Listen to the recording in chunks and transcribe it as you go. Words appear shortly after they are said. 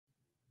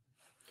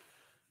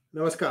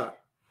Namaskar.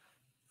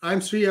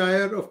 I'm Sri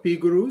Iyer of P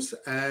Gurus,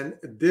 and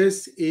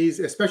this is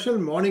a special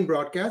morning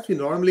broadcast. We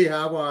normally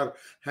have our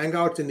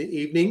hangouts in the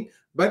evening,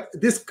 but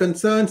this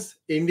concerns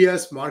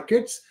India's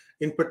markets,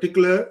 in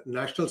particular,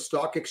 National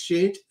Stock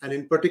Exchange, and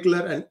in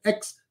particular, an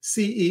ex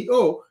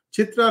CEO,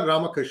 Chitra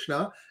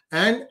Ramakrishna,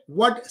 and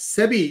what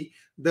SEBI,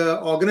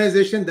 the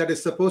organization that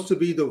is supposed to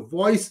be the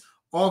voice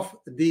of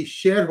the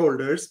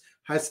shareholders,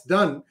 has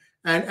done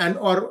and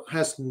or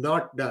has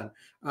not done.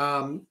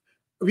 Um,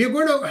 we are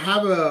going to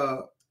have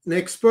an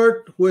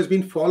expert who has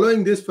been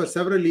following this for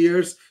several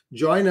years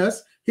join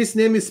us. His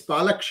name is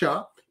Palak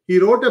Shah. He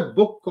wrote a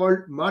book called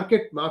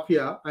Market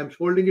Mafia. I'm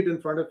holding it in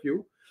front of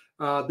you.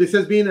 This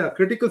has been a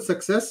critical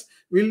success.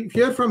 We'll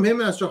hear from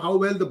him as to how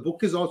well the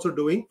book is also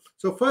doing.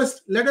 So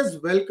first, let us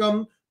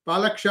welcome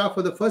Palak Shah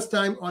for the first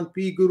time on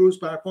P Guru's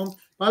platform.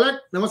 Palak,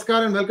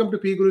 namaskar and welcome to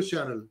P Guru's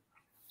channel.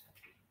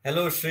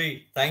 Hello,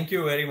 Sri. Thank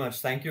you very much.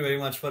 Thank you very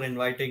much for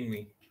inviting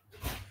me.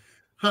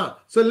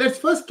 So let's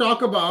first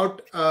talk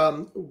about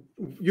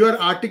your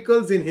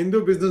articles in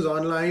Hindu Business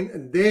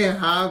Online. They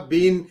have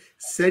been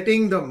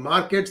setting the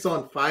markets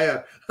on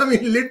fire. I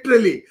mean,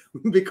 literally,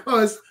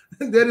 because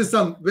there is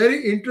some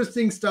very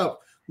interesting stuff,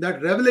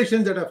 that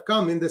revelations that have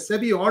come in the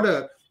SEBI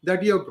order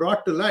that you have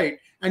brought to light,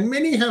 and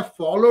many have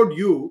followed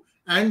you,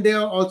 and they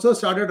have also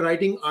started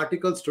writing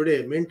articles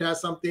today. Mint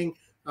has something,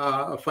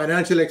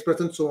 Financial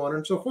Express, and so on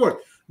and so forth.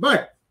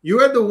 But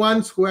you are the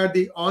ones who had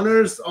the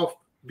honors of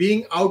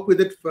being out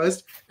with it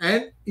first,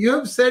 and you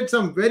have said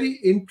some very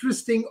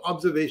interesting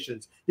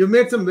observations. You've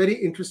made some very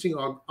interesting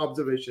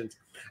observations.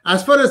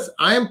 As far as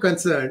I am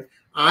concerned,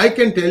 I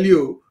can tell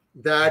you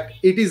that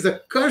it is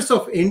the curse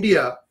of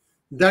India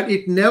that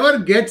it never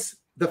gets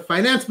the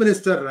finance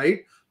minister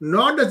right,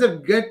 nor does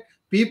it get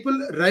people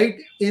right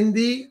in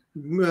the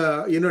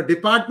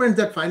departments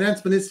that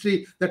finance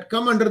ministry that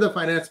come under the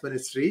finance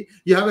ministry.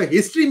 You have a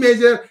history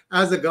major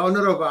as the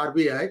governor of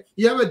RBI.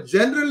 You have a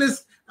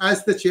generalist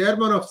as the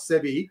chairman of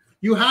SEBI.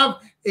 You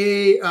have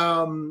a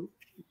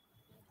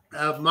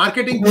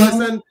marketing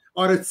person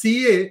or a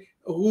CA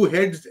who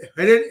headed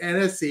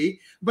NSE,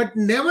 but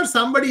never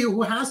somebody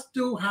who has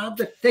to have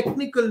the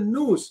technical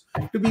nous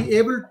to be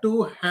able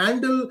to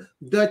handle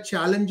the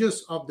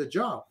challenges of the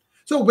job.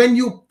 So when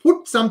you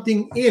put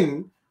something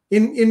in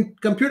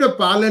computer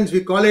parlance,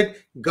 we call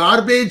it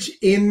garbage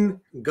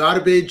in,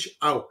 garbage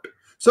out.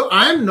 So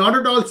I am not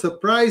at all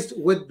surprised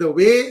with the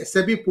way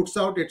SEBI puts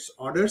out its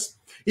orders.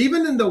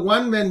 Even in the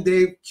one when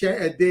they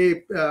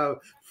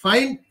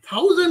find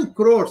 1,000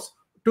 crores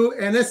to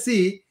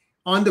NSE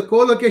on the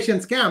co-location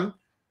scam,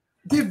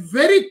 they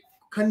very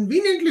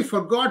conveniently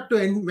forgot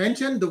to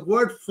mention the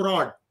word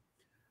fraud.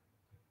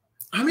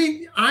 I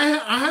mean,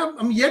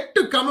 I'm yet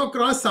to come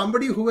across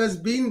somebody who has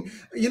been,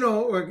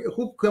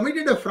 who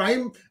committed a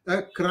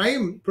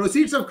crime.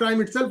 Proceeds of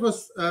crime itself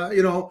was,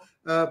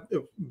 a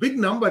big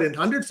number in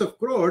hundreds of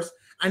crores,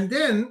 and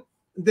then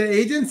the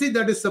agency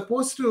that is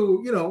supposed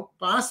to,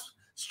 pass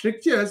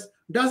strictures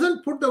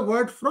doesn't put the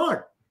word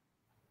fraud.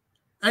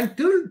 And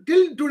till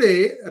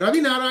today,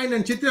 Ravi Narayan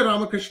and Chitra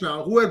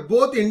Ramakrishna, who were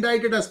both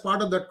indicted as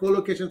part of that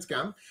co-location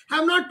scam,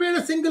 have not paid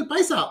a single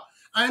paisa.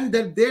 And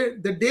the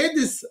day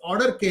this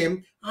order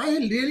came, I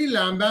really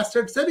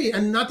lambasted SEBI,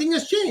 and nothing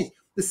has changed.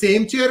 The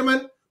same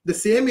chairman, the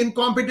same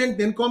incompetent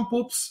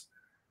nincompoop,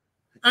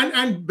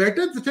 and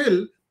better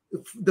still,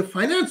 the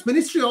finance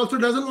ministry also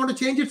doesn't want to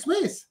change its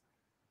ways.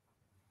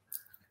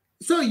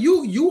 So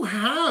you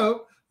have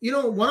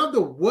one of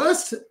the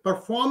worst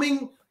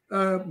performing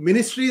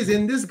ministries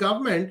in this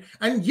government,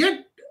 and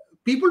yet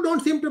people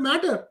don't seem to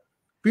matter.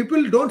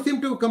 People don't seem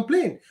to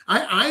complain.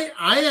 I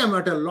am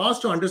at a loss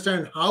to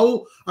understand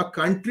how a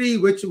country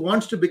which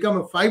wants to become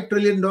a $5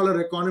 trillion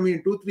economy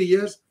in 2-3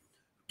 years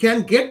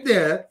can get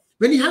there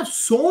when you have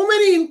so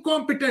many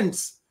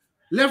incompetents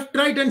left,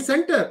 right, and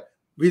center.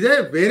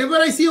 Wherever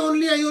I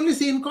only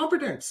see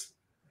incompetence.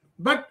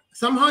 But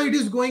somehow it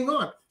is going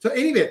on. So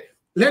anyway,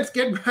 let's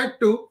get back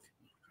to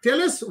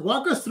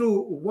walk us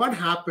through what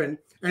happened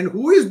and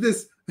who is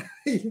this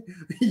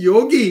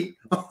yogi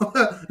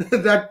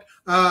that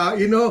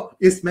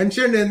is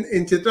mentioned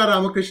in Chitra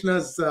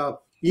Ramakrishna's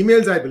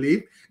emails, I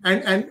believe.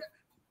 And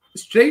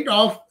straight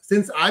off,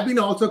 since I've been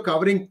also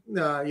covering,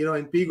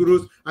 in P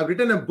Gurus, I've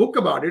written a book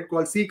about it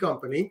called C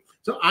Company.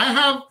 So I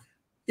have,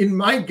 in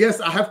my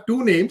guess, I have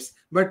two names,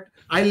 but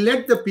I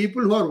let the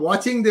people who are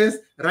watching this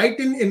write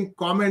in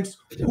comments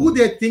who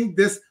they think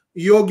this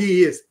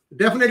yogi is.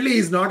 Definitely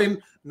he's not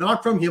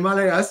from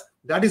Himalayas.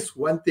 That is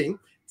one thing.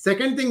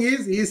 Second thing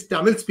is he is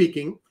Tamil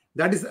speaking.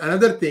 That is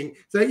another thing.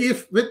 So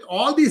if with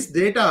all this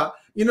data,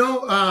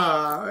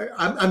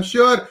 I'm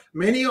sure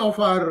many of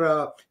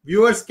our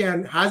viewers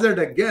can hazard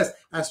a guess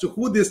as to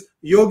who this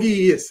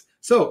yogi is.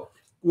 So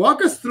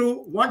walk us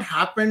through what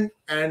happened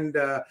and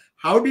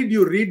how did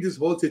you read this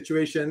whole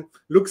situation?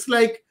 Looks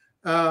like,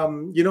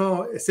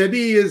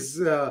 SEBI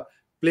is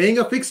playing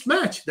a fixed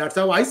match. That's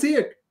how I see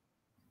it.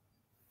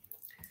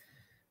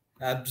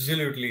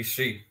 Absolutely,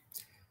 Sri.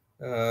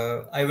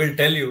 I will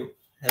tell you,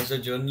 as a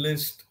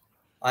journalist,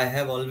 I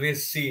have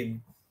always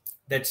seen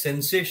that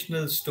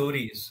sensational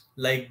stories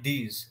like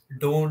these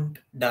don't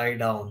die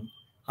down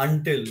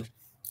until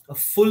a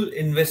full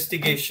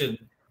investigation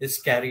is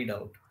carried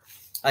out.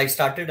 I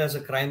started as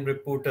a crime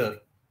reporter,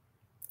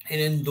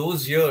 and in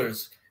those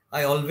years,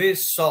 I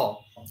always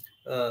saw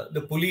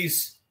the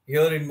police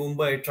here in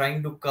Mumbai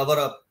trying to cover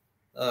up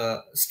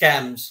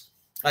scams.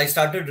 I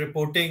started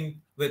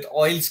reporting with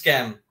oil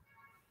scam,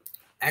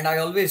 and I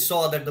always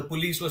saw that the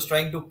police was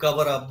trying to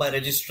cover up by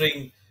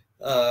registering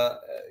uh,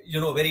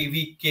 very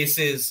weak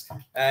cases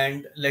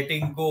and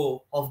letting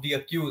go of the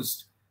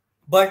accused.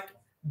 But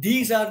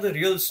these are the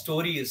real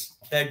stories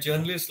that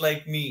journalists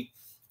like me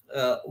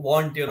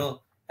want,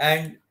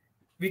 and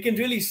we can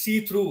really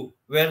see through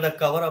where the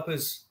cover up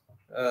is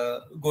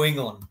going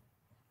on.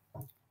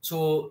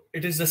 So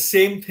it is the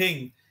same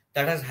thing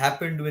that has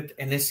happened with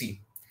NSE.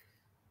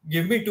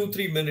 Give me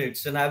 2-3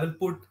 minutes and I will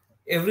put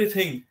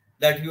everything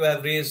that you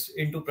have raised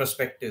into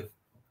perspective.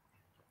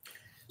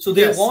 So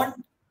they Yes.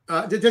 want.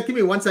 Just give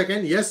me 1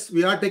 second. Yes,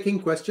 we are taking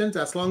questions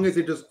as long as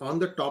it is on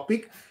the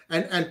topic.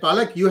 And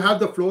Palak, you have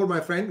the floor, my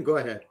friend. Go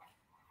ahead.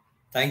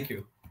 Thank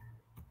you.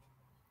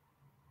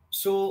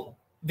 So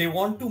they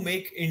want to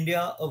make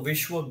India a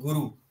Vishwa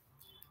Guru,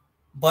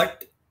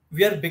 but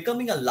we are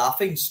becoming a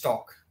laughing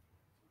stock.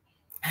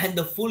 And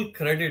the full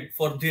credit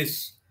for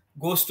this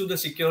goes to the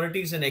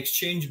Securities and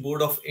Exchange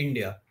Board of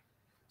India,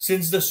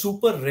 since the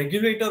super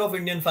regulator of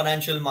Indian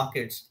financial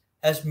markets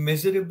has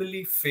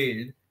miserably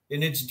failed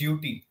in its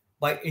duty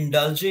by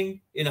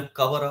indulging in a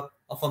cover up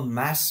of a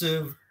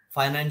massive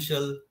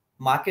financial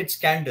market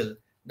scandal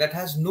that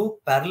has no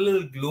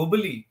parallel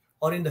globally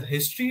or in the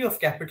history of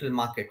capital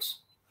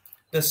markets.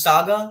 The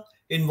saga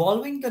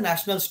involving the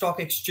National Stock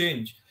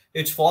Exchange,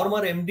 its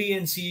former MD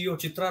and CEO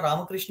Chitra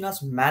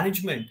Ramakrishna's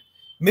mismanagement,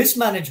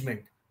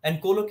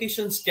 and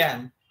collocation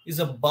scam is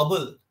a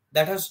bubble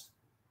that has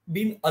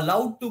been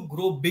allowed to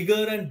grow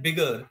bigger and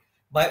bigger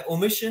by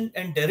omission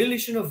and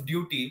dereliction of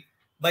duty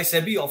by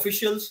SEBI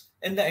officials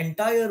and the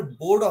entire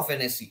board of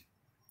NSE.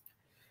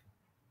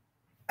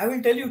 I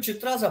will tell you,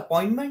 Chitra's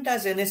appointment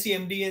as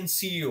NSE MD and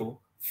CEO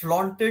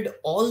flaunted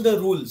all the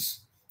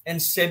rules, and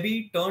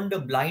SEBI turned a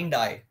blind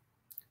eye.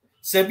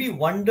 SEBI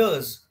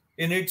wonders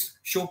in its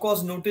show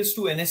cause notice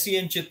to NSE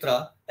and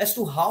Chitra as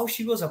to how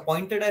she was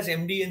appointed as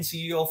MD and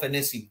CEO of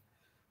NSE.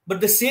 But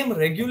the same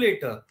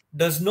regulator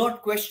does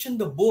not question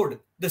the board,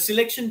 the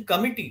selection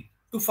committee,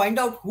 to find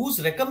out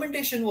whose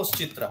recommendation was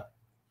Chitra.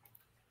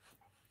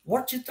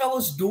 What Chitra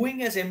was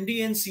doing as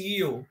MD and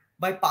CEO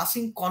by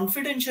passing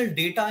confidential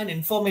data and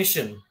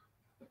information,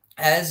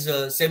 as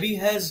SEBI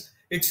has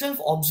itself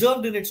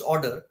observed in its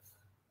order,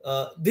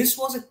 this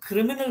was a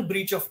criminal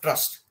breach of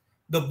trust.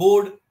 The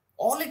board,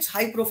 all its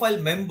high profile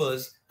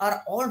members,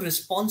 are all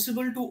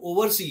responsible to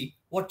oversee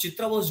what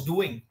Chitra was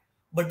doing,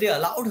 but they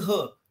allowed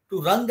her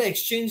to run the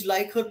exchange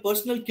like her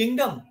personal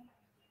kingdom.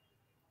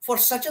 For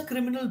such a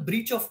criminal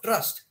breach of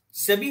trust,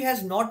 SEBI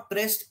has not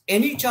pressed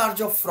any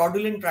charge of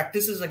fraudulent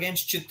practices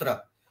against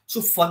Chitra. So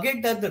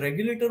forget that the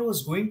regulator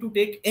was going to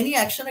take any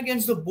action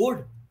against the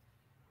board.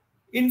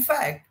 In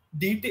fact,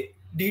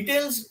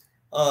 details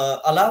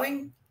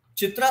allowing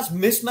Chitra's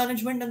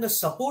mismanagement and the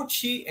support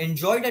she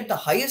enjoyed at the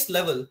highest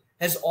level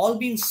has all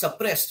been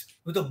suppressed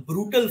with a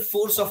brutal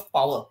force of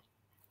power.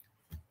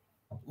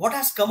 What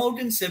has come out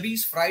in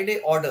SEBI's Friday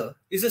order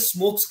is a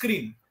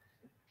smokescreen.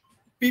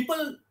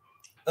 People,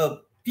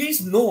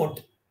 please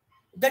note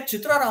that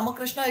Chitra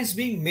Ramakrishna is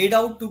being made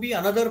out to be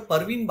another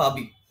Parveen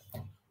Babi,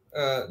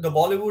 the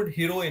Bollywood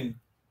heroine,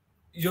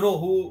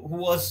 who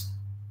was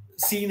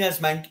seen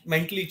as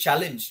mentally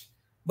challenged.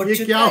 But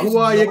ये क्या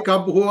हुआ, ये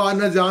कब हुआ,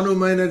 न जानू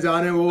मैं न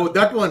जाने वो,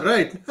 that one,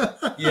 right?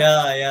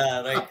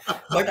 Yeah, right.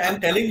 But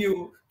I'm telling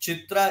you,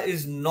 Chitra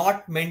is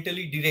not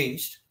mentally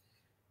deranged.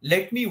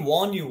 Let me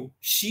warn you,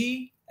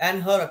 she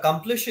and her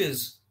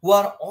accomplices, who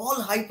are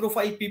all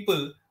high-profile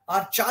people,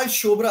 are Charles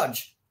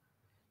Shobraj.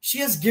 She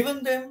has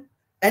given them,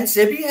 and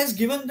SEBI has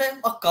given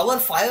them a cover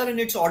fire in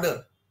its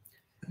order.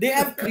 They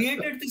have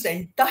created this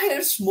entire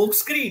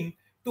smokescreen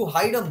to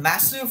hide a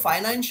massive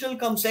financial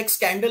cum sex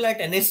scandal at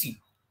NSE.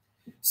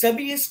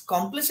 SEBI is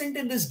complicit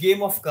in this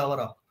game of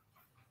cover-up.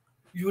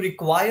 You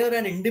require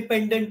an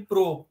independent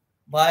probe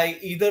by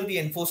either the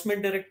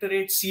Enforcement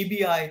Directorate,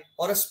 CBI,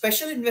 or a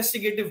special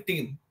investigative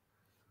team.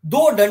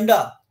 Do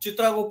danda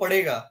Chitra ko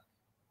padega,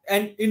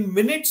 and in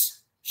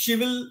minutes she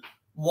will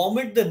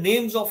vomit the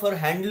names of her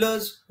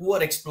handlers who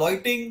are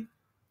exploiting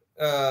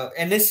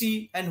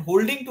NSE and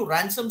holding to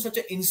ransom such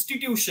an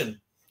institution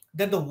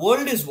that the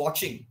world is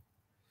watching.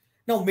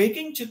 Now,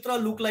 making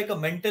Chitra look like a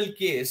mental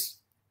case,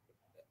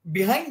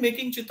 behind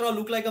making Chitra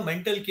look like a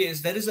mental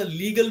case, there is a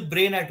legal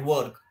brain at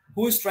work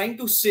who is trying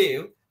to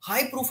save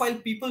high-profile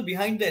people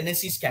behind the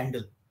NSE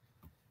scandal.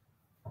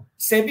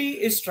 SEBI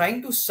is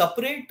trying to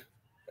separate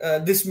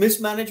this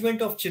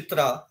mismanagement of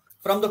Chitra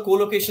from the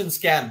collocation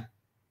scam.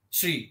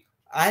 Shri,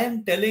 I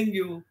am telling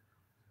you,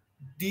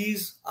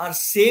 these are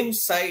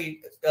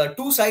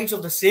two sides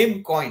of the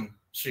same coin,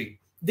 Shri.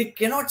 They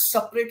cannot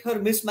separate her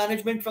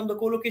mismanagement from the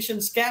collocation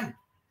scam.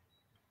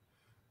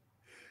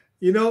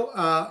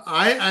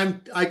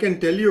 I can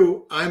tell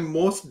you, I'm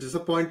most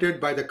disappointed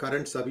by the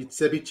current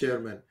SEBI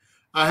chairman.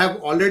 I have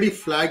already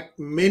flagged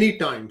many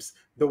times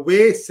the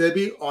way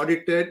SEBI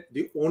audited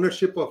the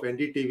ownership of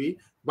NDTV.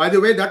 By the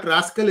way, that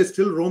rascal is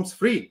still roams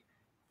free.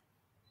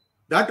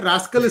 That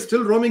rascal is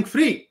still roaming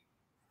free.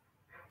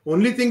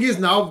 Only thing is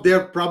now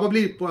they're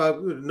probably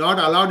not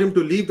allowed him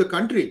to leave the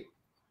country.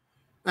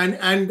 And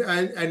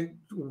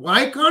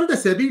why can't the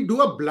SEBI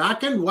do a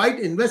black and white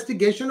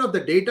investigation of the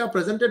data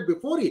presented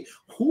before he?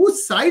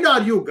 Whose side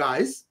are you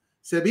guys,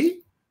 SEBI?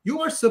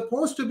 You are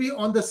supposed to be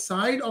on the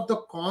side of the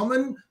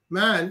common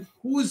man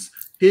who's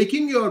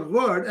taking your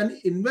word and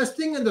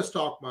investing in the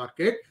stock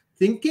market,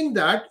 thinking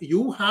that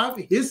you have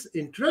his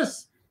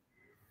interests.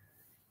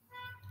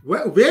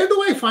 Where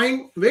do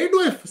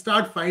I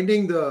start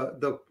finding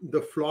the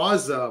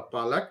flaws,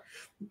 Palak?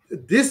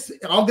 This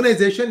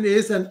organization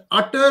is an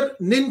utter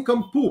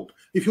nincompoop.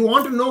 If you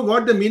want to know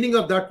what the meaning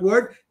of that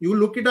word, you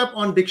look it up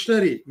on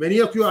dictionary. Many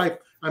of you,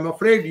 I'm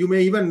afraid you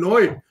may even know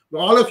it.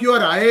 All of you are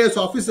IAS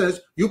officers.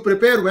 You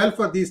prepare well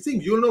for these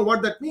things. You'll know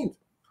what that means.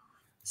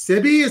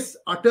 SEBI is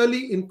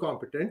utterly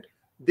incompetent.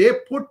 They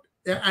put,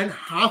 and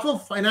half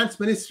of finance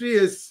ministry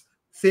is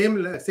same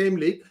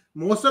league.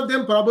 Most of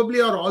them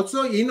probably are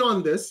also in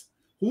on this.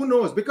 Who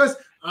knows? Because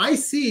I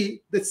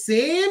see the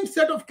same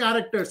set of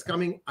characters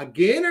coming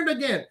again and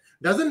again.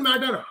 Doesn't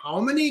matter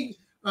how many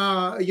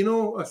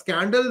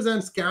scandals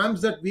and scams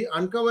that we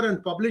uncover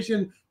and publish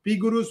in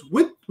PGurus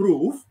with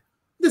proof.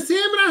 The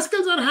same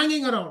rascals are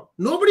hanging around.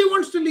 Nobody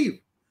wants to leave.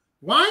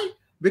 Why?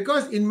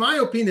 Because in my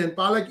opinion,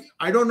 Palak,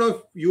 I don't know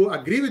if you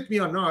agree with me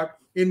or not.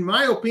 In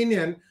my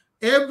opinion,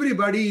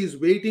 everybody is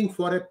waiting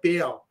for a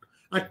payout.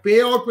 A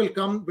payout will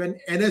come when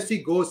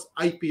NSE goes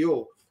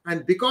IPO.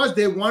 And because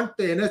they want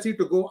the NSE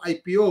to go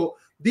IPO,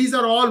 these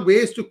are all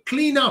ways to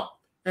clean up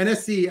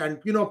NSE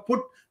and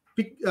put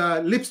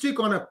lipstick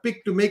on a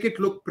pig to make it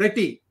look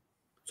pretty,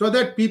 so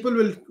that people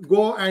will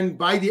go and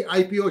buy the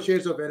IPO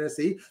shares of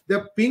NSE.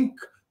 The pink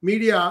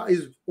media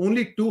is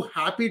only too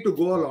happy to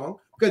go along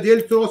because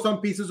they'll throw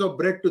some pieces of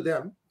bread to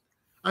them.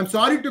 I'm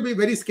sorry to be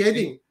very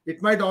scathing.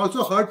 It might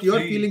also hurt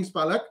your feelings,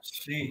 Palak.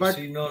 But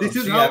this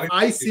is how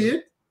I see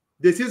it.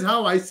 This is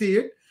how I see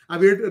it.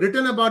 I've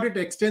written about it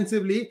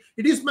extensively.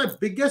 It is my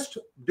biggest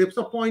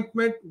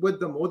disappointment with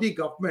the Modi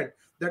government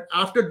that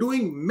after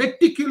doing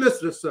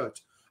meticulous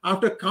research,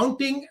 after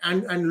counting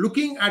and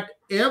looking at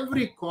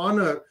every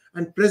corner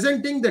and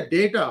presenting the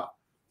data,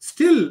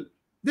 still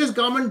this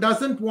government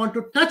doesn't want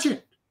to touch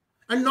it.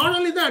 And not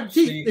only that,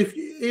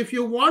 if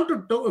you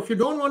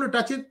don't want to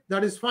touch it,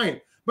 that is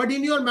fine. But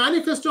in your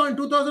manifesto in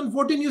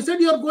 2014, you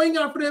said you're going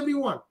after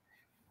everyone.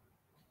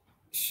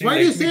 Why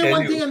do you say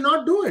one thing and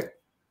not do it?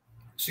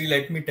 See,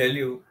 let me tell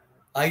you,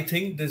 I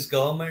think this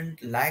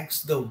government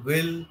lacks the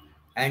will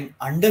and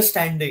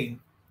understanding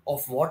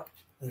of what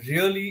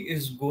really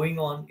is going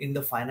on in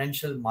the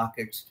financial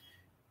markets.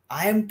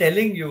 I am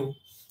telling you,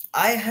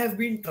 I have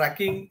been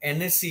tracking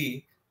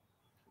NSE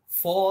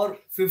for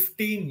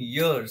 15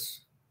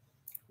 years.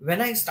 When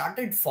I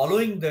started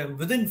following them,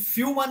 within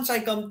few months, I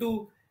come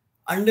to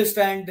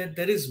understand that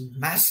there is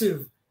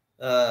massive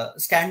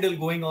scandal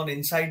going on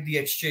inside the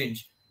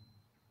exchange.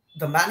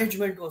 The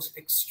management was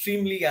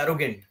extremely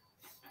arrogant.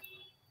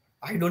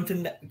 I don't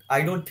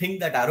think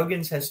that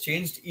arrogance has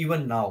changed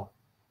even now.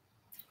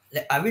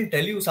 I will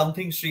tell you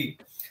something, Sri.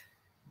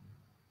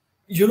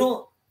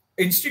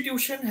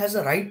 Institution has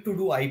a right to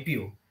do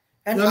IPO.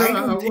 And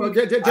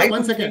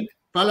one second.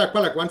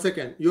 Palak, 1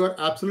 second. You are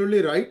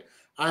absolutely right.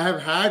 I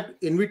have had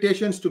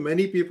invitations to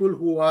many people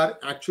who are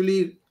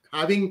actually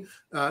having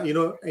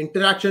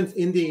interactions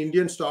in the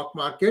Indian stock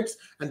markets,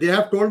 and they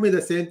have told me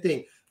the same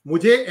thing.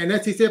 Mujhe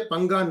NSE se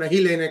panga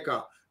nahi lene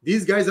ka.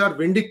 These guys are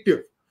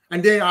vindictive,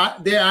 and they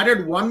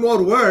added one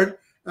more word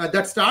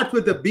that starts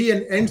with a B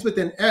and ends with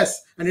an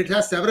S, and it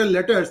has several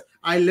letters.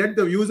 I let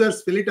the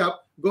users fill it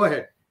up. Go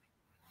ahead.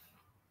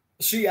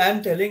 See, I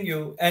am telling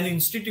you, an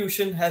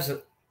institution has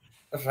a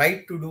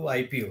right to do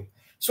IPO.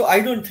 So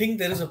I don't think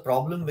there is a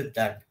problem with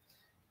that.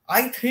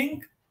 I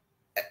think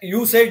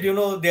you said,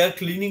 they are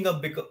cleaning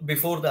up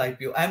before the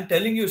IPO. I'm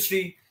telling you,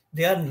 Sri,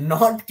 they are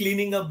not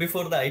cleaning up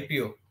before the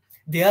IPO.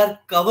 They are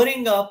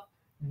covering up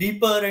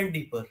deeper and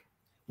deeper.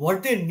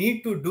 What they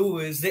need to do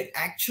is they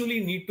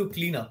actually need to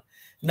clean up.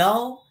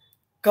 Now,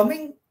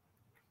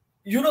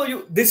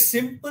 this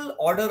simple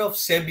order of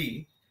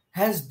SEBI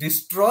has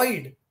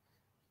destroyed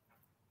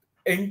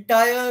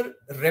entire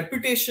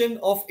reputation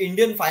of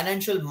Indian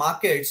financial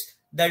markets,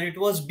 that it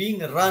was being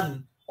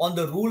run on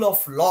the rule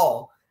of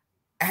law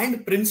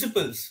and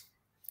principles.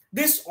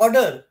 This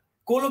order,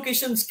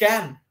 co-location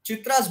scam,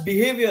 Chitra's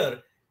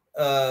behavior,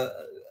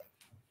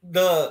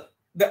 the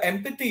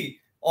empathy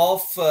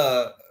of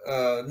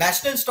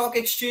National Stock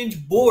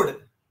Exchange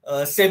Board,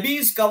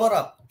 SEBI's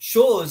cover-up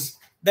shows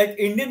that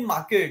Indian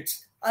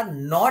markets are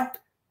not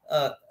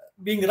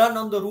being run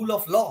on the rule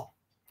of law.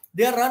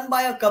 They are run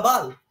by a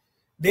cabal.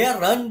 They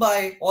are run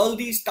by all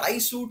these tie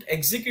suit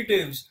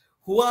executives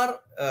who are,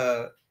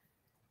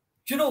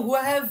 who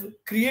have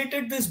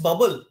created this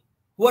bubble,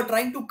 who are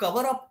trying to cover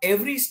up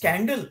every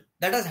scandal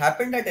that has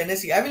happened at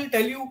NSE. I will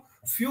tell you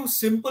few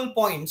simple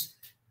points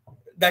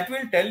that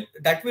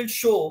will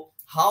show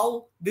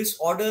how this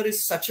order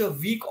is such a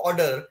weak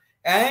order,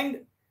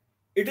 and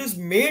it is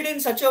made in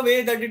such a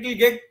way that it will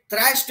get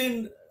thrashed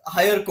in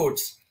higher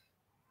courts.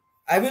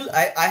 I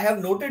have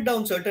noted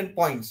down certain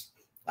points.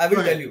 I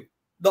will tell you.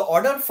 The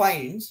order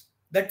finds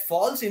that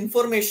false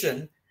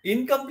information,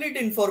 incomplete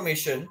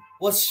information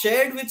was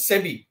shared with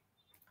SEBI.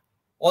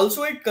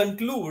 Also, it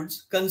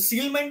concludes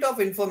concealment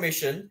of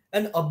information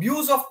and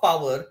abuse of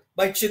power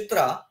by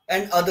Chitra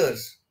and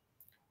others.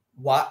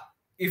 Why,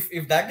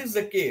 if that is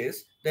the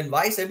case, then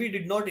why SEBI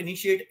did not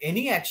initiate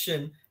any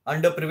action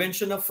under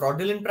prevention of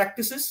fraudulent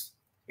practices?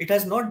 It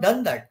has not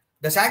done that.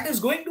 The SAT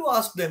is going to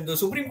ask them. The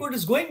Supreme Court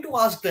is going to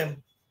ask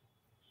them.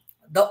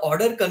 The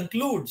order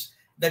concludes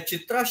that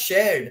Chitra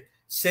shared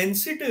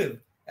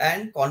sensitive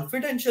and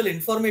confidential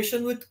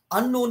information with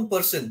unknown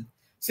person.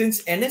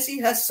 Since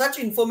NSE has such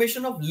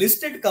information of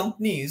listed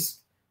companies,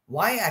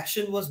 why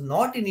action was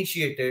not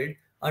initiated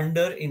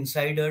under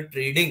insider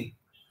trading?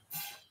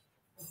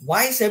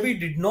 Why SEBI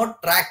did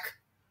not track,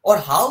 or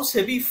how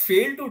SEBI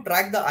failed to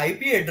track the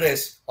IP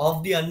address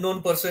of the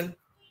unknown person?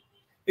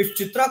 If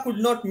Chitra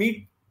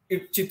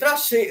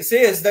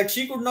says that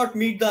she could not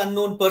meet the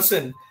unknown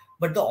person,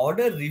 but the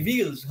order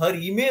reveals, her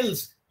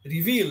emails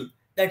reveal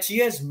that she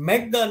has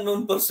met the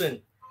unknown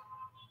person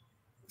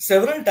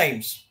several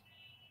times.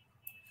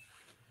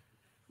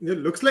 It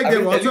looks like they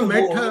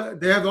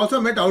have also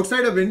met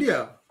outside of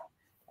India.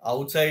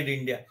 Outside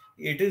India.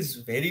 It is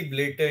very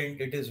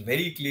blatant. It is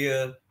very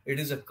clear. It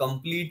is a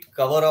complete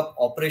cover-up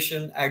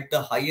operation at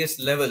the highest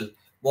level.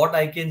 What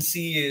I can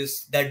see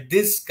is that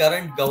this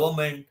current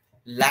government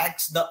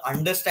lacks the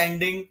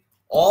understanding,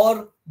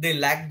 or they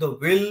lack the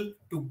will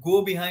to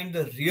go behind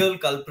the real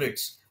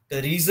culprits.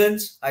 The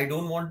reasons, I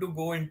don't want to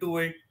go into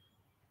it.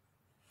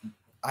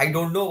 I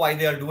don't know why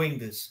they are doing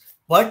this.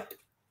 But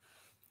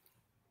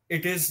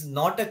it is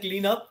not a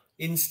cleanup.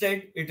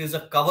 Instead, it is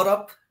a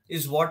cover-up,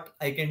 is what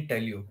I can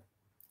tell you.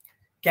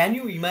 Can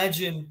you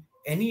imagine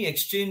any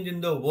exchange in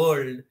the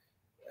world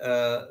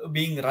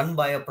being run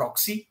by a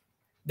proxy?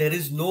 There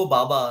is no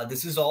Baba.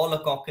 This is all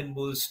a cock and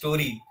bull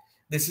story.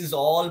 This is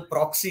all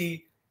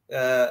proxy.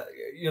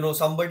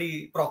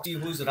 Somebody proxy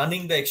who's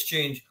running the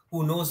exchange,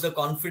 who knows the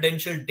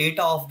confidential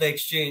data of the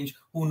exchange,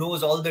 who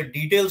knows all the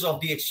details of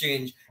the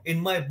exchange.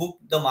 In my book,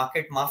 The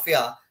Market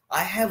Mafia,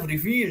 I have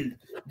revealed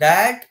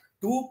that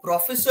two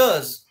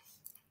professors,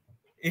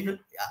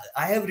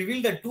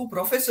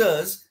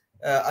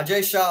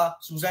 Ajay Shah,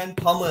 Suzanne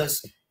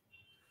Thomas,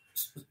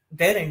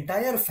 their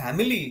entire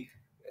family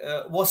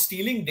was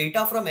stealing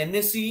data from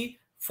NSE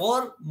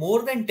for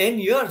more than 10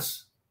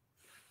 years.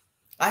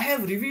 I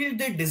have revealed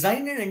they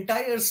designed an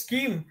entire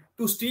scheme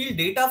to steal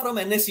data from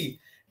NSE.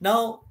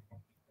 Now,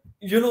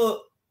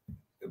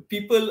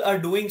 people are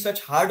doing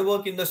such hard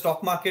work in the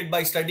stock market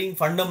by studying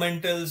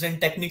fundamentals and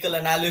technical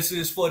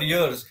analysis for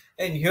years.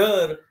 And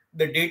here,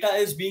 the data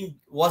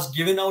was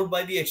given out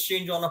by the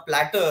exchange on a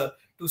platter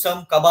to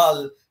some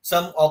cabal,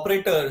 some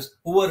operators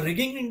who were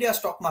rigging India's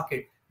stock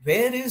market.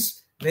 Where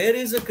is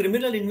a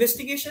criminal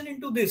investigation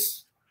into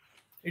this?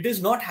 It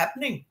is not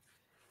happening.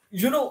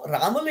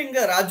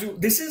 Ramalinga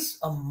Raju, this is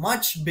a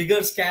much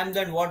bigger scam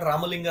than what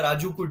Ramalinga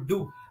Raju could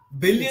do.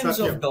 Billions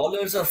of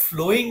dollars are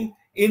flowing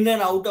in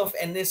and out of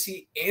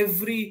NSE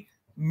every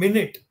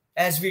minute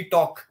as we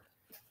talk.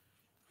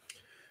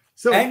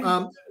 So,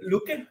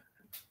 look at...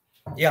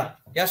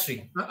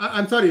 Sri.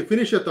 I'm sorry,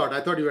 finish your thought. I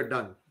thought you were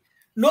done.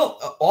 No,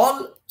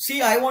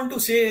 I want to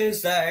say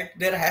is that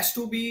there has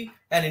to be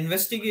an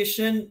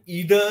investigation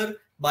either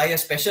by a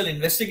special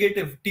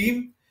investigative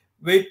team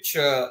which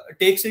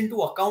takes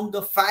into account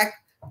the fact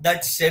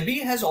that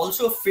SEBI has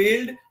also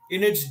failed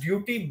in its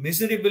duty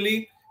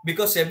miserably,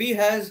 because SEBI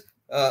has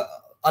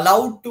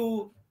allowed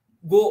to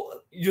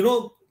go,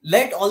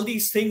 let all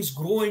these things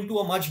grow into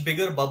a much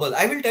bigger bubble.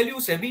 I will tell you,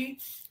 SEBI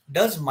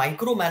does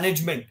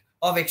micromanagement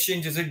of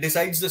exchanges. It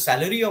decides the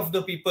salary of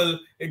the people.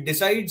 It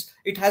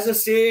has a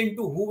say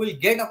into who will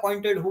get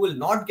appointed, who will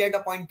not get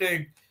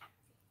appointed.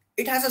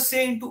 It has a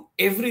say into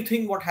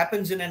everything what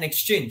happens in an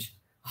exchange.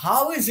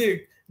 How is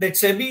it that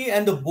SEBI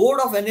and the board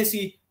of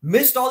NSE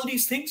missed all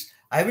these things?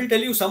 I will tell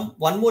you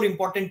one more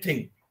important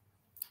thing.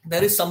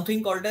 There is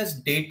something called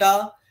as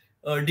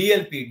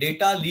DLP,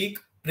 Data Leak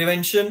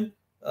Prevention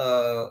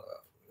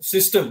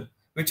System,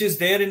 which is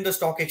there in the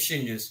stock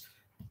exchanges.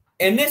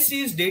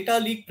 NSE's Data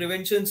Leak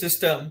Prevention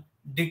System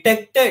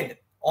detected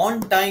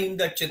on time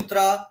that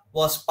Chitra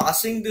was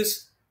passing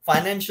this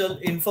financial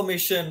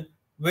information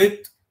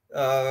with,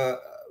 to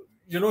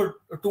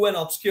an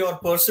obscure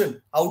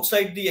person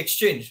outside the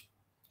exchange.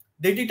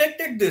 They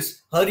detected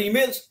this. Her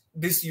emails,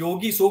 this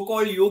yogi,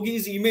 so-called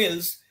yogi's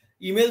emails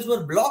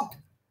were blocked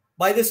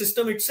by the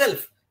system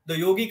itself. The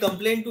yogi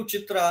complained to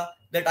Chitra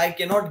that I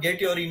cannot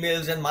get your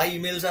emails and my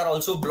emails are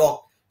also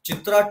blocked.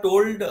 Chitra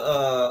told,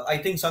 I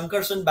think,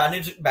 Sankarsan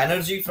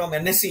Banerjee from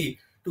NSE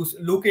to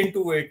look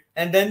into it.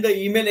 And then the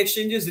email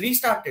exchanges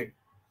restarted.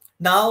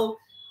 Now,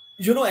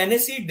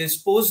 NSE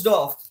disposed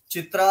of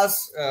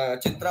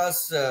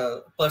Chitra's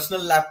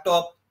personal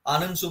laptop,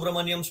 Anand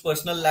Subramaniam's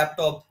personal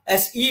laptop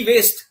as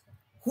e-waste.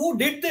 Who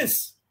did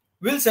this?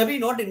 Will SEBI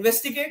not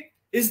investigate?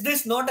 Is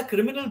this not a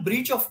criminal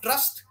breach of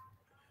trust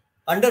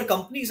under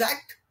Companies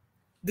Act?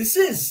 This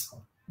is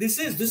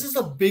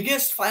the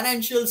biggest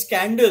financial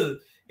scandal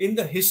in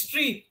the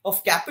history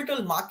of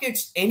capital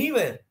markets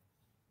anywhere,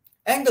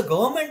 and the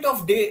government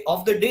of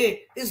the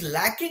day is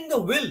lacking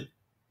the will.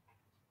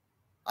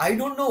 I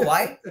don't know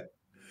why.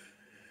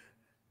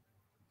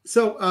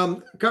 So,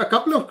 a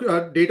couple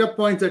of data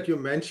points that you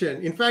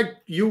mentioned. In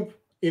fact,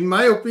 in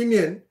my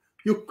opinion,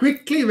 you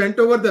quickly went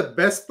over the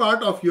best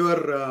part of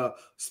your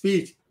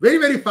speech very,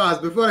 very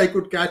fast before I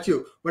could catch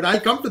you. But I'll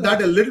come to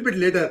that a little bit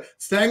later.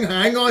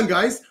 Hang on,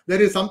 guys. There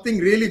is something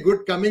really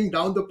good coming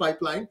down the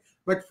pipeline.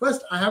 But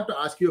first, I have to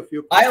ask you a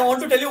few questions. I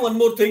want to tell you one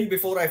more thing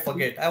before I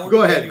forget.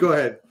 Go ahead.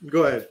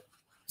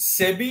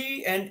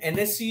 SEBI and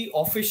NSE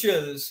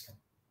officials,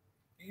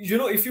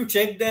 if you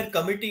check their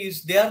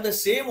committees, they are the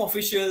same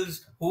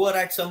officials who are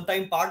at some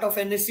time part of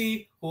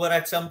NSE, who are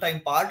at some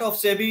time part of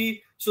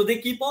SEBI. So they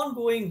keep on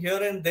going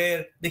here and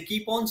there. They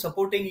keep on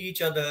supporting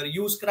each other.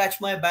 You scratch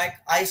my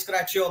back, I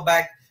scratch your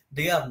back.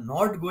 They are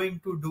not going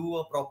to do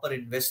a proper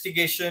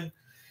investigation.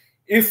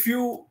 If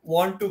you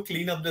want to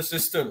clean up the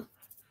system,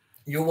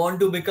 you want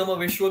to become a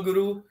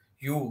Vishwaguru,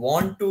 you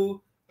want to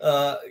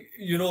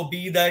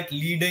be that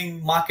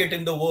leading market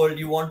in the world,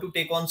 you want to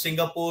take on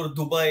Singapore,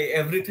 Dubai,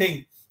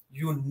 everything,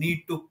 you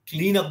need to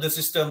clean up the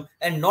system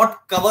and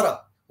not cover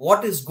up.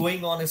 What is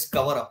going on is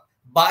cover up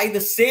by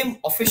the same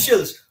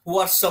officials who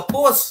are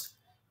supposed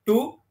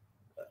to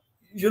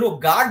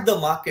guard the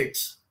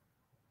markets.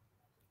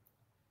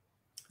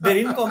 Their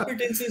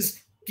incompetence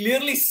is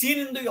clearly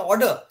seen in the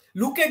order.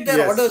 Look at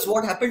their orders.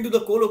 What happened to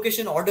the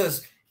co-location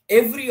orders?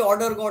 Every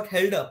order got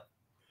held up.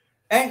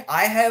 And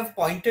I have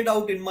pointed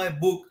out in my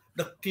book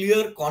the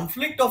clear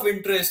conflict of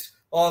interest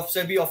of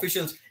SEBI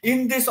officials.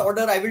 In this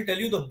order, I will tell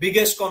you the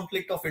biggest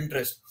conflict of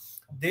interest.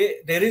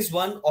 There is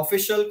one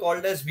official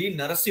called as V.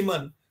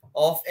 Narasimhan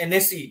of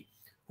NSE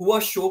who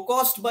was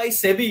showcased by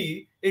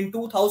SEBI in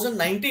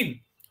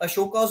 2019. A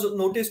showcase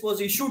notice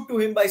was issued to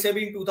him by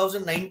SEBI in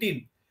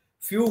 2019.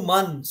 Few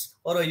months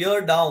or a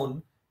year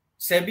down,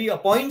 SEBI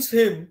appoints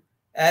him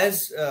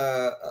as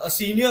a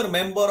senior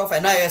member of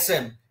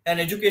NISM, an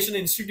education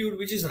institute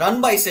which is run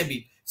by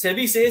SEBI.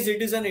 SEBI says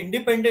it is an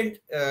independent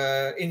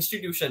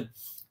institution.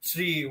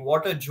 Sri,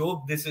 what a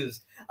joke this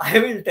is. I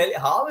will tell you,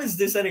 how is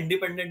this an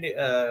independent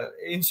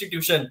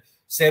institution?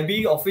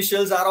 SEBI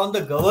officials are on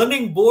the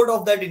governing board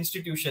of that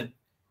institution.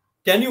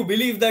 Can you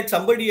believe that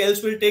somebody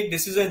else will take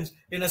decisions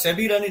in a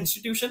SEBI-run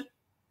institution?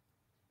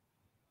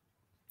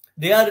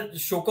 They are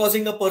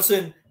showcasing a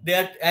person. They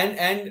are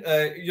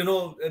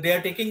they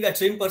are taking that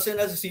same person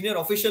as a senior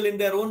official in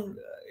their own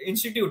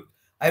institute.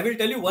 I will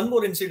tell you one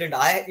more incident.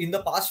 In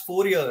the past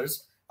 4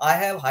 years, I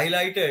have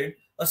highlighted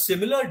a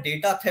similar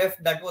data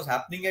theft that was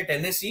happening at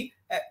NSE.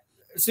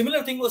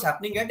 Similar thing was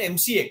happening at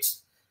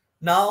MCX.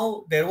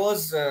 Now there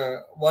was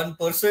one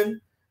person,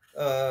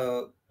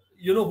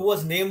 who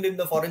was named in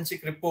the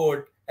forensic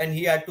report, and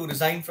he had to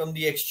resign from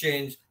the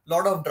exchange.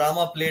 Lot of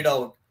drama played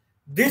out.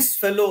 This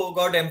fellow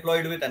got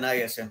employed with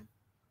NISM.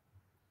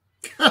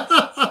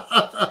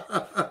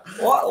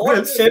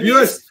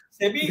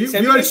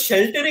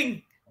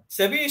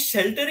 SEBI is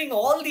sheltering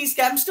all these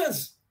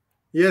scamsters.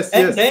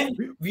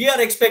 Then we are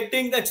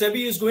expecting that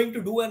SEBI is going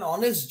to do an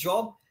honest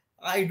job.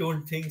 I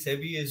don't think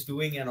SEBI is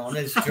doing an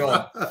honest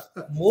job.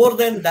 More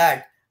than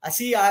that,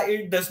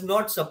 it does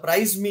not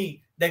surprise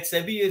me that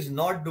SEBI is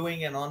not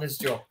doing an honest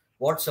job.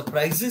 What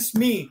surprises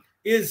me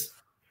is,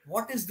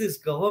 what is this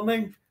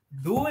government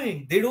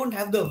doing? They don't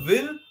have the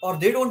will, or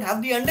they don't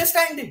have the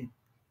understanding.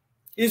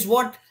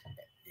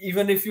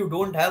 Even if you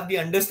don't have the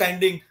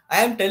understanding,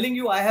 I am telling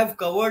you, I have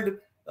covered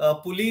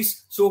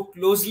police so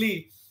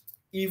closely.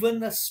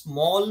 Even a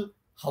small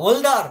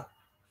Havaldar,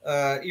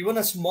 even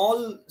a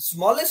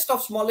smallest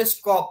of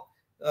smallest cop,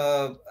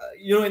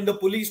 in the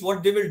police,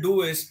 what they will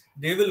do is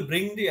they will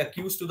bring the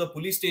accused to the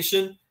police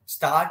station,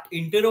 start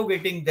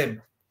interrogating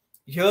them.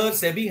 Here,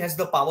 SEBI has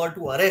the power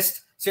to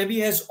arrest.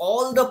 SEBI has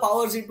all the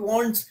powers it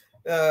wants,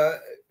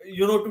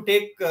 to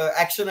take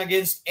action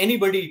against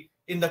anybody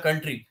in the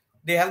country.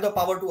 They have the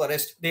power to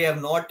arrest. They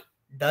have not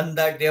done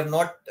that. They have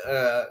not,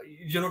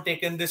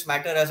 taken this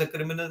matter as a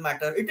criminal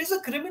matter. It is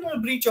a criminal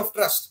breach of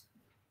trust.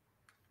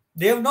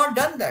 They have not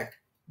done that.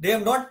 They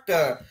have not,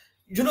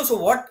 so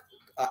what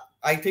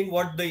I think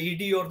what the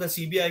ED or the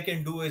CBI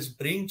can do is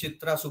bring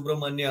Chitra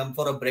Subramaniam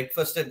for a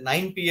breakfast at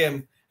 9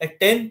 p.m. At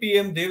 10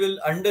 p.m., they will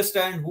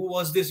understand who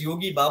was this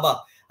Yogi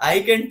Baba.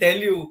 I can tell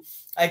you,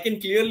 I can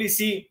clearly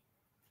see,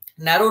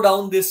 narrow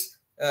down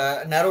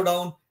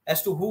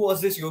as to who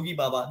was this Yogi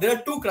Baba. There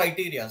are two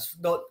criteria.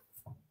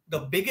 The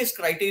biggest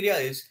criteria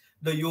is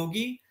the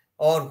yogi,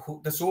 or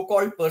the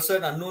so-called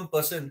person, unknown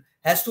person,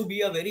 has to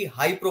be a very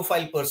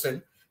high-profile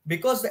person,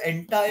 because the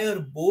entire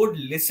board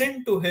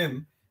listened to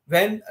him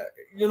when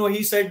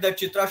he said that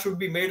Chitra should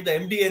be made the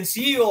MD and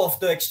CEO of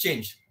the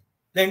exchange.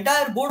 The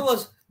entire board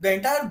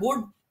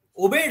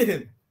obeyed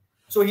him.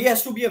 So he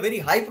has to be a very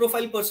high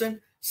profile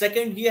person.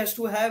 Second, he has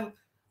to have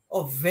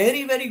a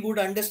very, very good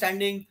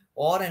understanding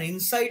or an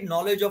inside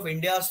knowledge of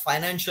India's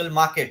financial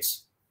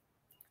markets.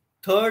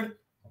 Third,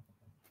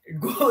 it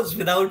goes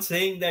without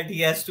saying that he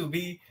has to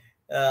be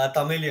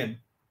Tamilian.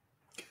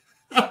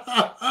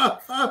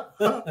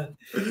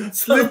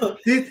 So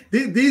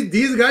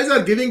these guys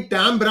are giving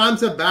Tam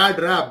Brahms a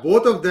bad rap,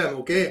 both of them.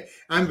 Okay,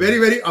 I'm very,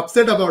 very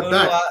upset about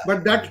that.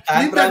 But that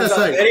leave that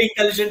aside. Are very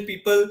intelligent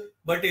people,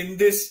 but in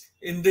this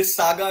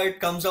saga, it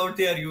comes out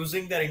they are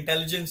using their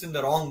intelligence in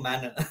the wrong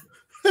manner,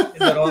 in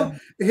the wrong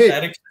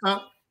direction.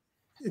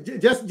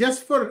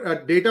 Just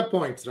for data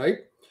points, right?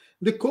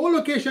 The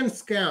co-location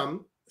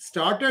scam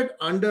started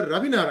under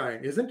Ravi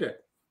Narayan, isn't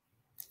it?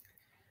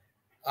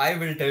 I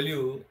will tell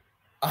you,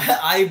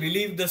 I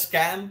believe the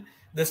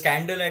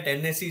scandal at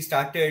NSE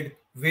started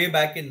way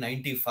back in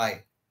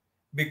 95,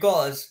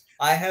 because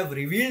I have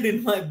revealed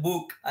in my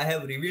book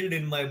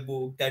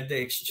that the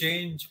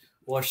exchange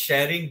was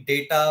sharing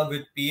data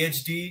with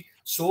PhD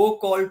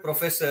so-called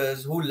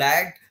professors who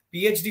lacked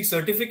PhD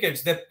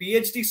certificates. Their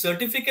PhD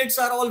certificates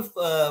are all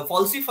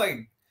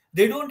falsified.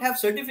 They don't have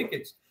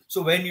certificates.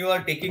 So when you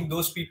are taking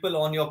those people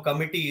on your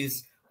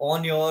committees,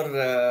 on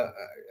your,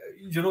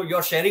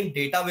 you're sharing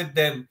data with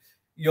them,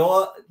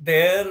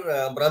 their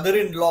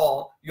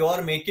brother-in-law,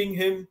 you're making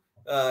him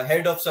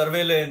head of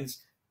surveillance.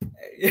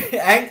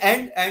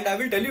 and I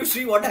will tell you,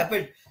 Sri, what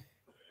happened.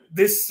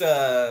 This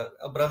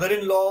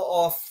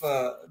brother-in-law of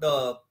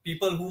the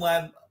people whom I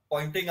am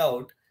pointing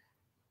out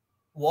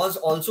was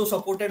also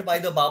supported by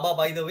the Baba,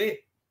 by the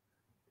way.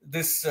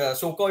 This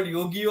so-called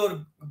yogi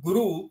or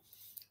guru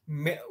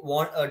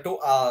ordered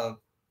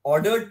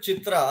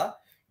Chitra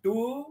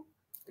to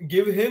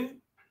give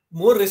him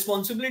more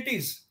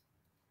responsibilities.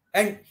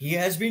 And he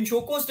has been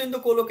showcased in the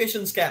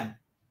co-location scam.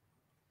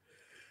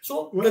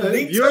 So the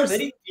links are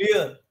very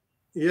clear.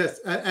 Yes,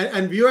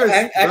 and viewers,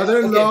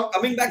 brother-in-law, okay,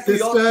 coming back to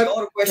sister,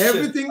 your question,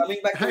 everything.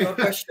 Coming back to your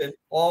question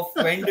of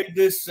when did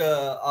this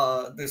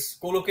this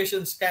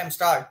co-location scam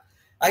start?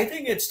 I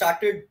think it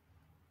started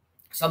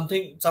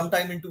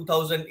sometime in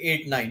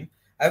 2008-9.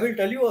 I will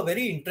tell you a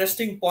very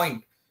interesting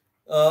point.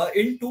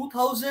 In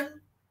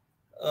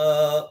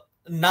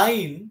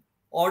 2009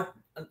 or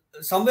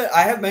somewhere,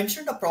 I have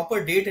mentioned a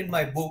proper date in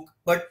my book,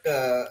 but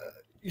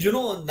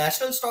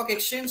National Stock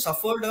Exchange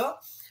suffered a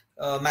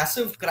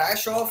massive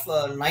crash of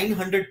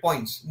 900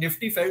 points.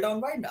 Nifty fell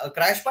down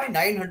crashed by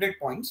 900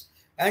 points,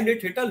 and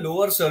it hit a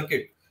lower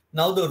circuit.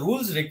 Now the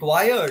rules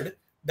required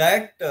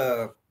that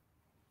the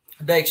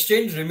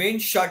exchange remain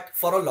shut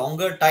for a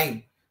longer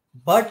time,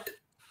 but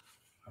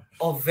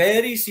a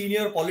very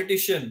senior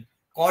politician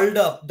called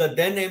up the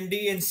then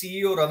MD and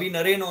CEO Ravi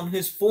Narayan on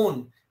his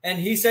phone, and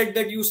he said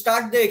that you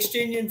start the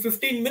exchange in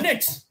 15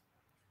 minutes.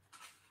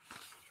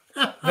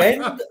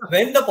 When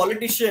the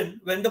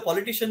politician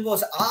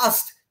was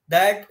asked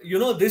that,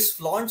 this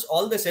flaunts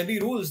all the SEBI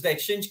rules, the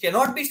exchange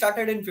cannot be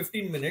started in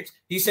 15 minutes,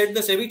 he said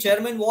the SEBI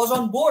chairman was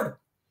on board.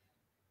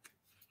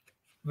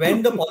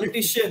 When the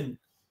politician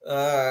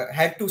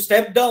had to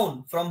step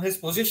down from his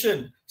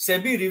position,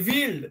 SEBI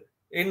revealed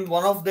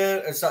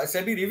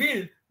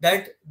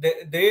that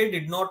they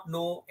did not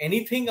know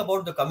anything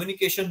about the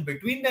communication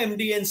between the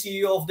MD and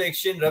CEO of the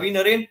exchange, Ravi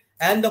Narayan,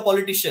 and the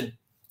politician.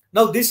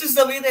 Now, this is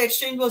the way the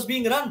exchange was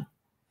being run.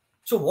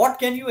 So what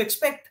can you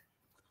expect?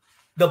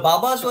 The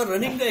Babas were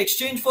running the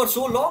exchange for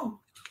so long.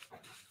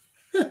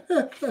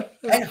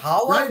 And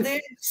how are they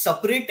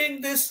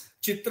separating this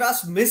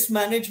Chitra's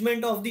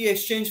mismanagement of the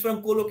exchange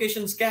from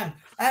co-location scam?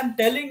 I am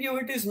telling you,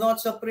 it is not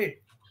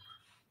separate.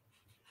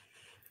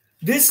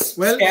 This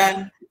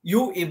scam,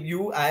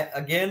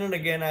 again and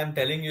again, I am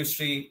telling you,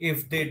 Sri,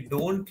 if they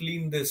don't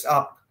clean this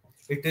up,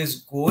 it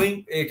is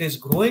growing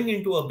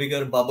into a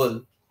bigger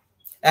bubble,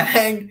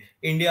 and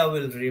India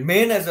will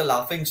remain as a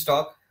laughing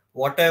stock.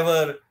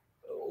 Whatever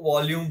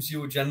volumes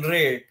you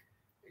generate,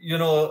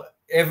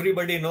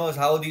 everybody knows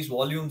how these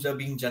volumes are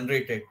being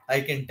generated.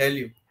 I can tell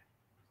you.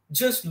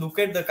 Just look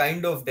at the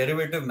kind of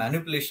derivative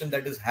manipulation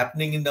that is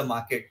happening in the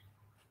market.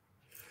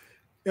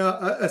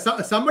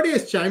 Somebody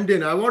has chimed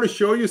in. I want to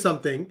show you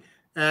something,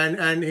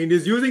 and he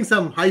is using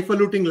some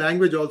highfalutin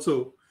language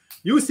also.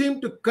 You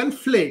seem to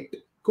conflate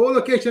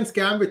co-location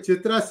scam with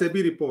Chitra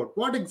SEBI report.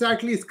 What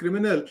exactly is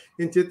criminal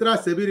in Chitra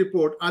SEBI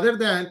report other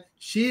than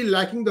she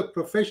lacking the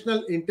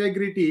professional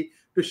integrity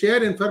to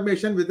share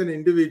information with an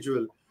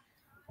individual?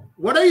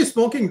 What are you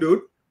smoking,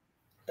 dude?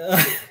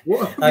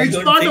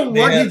 It's part of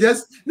what he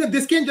just... No,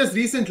 this came just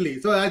recently.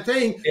 So I'm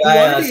saying, you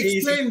already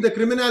explained the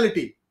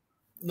criminality.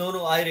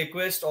 No, I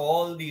request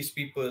all these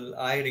people.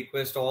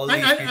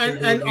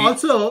 And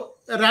also,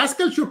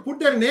 Rascal should put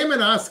their name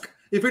and ask.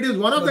 If it is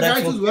one of the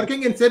guys who's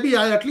working in SEBI,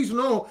 I at least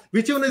know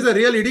which one is a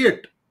real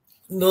idiot.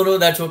 No,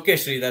 that's okay,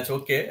 Sri. That's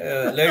okay.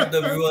 Let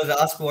the viewers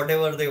ask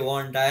whatever they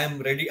want. I am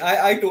ready.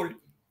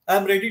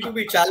 I'm ready to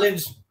be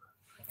challenged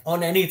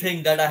on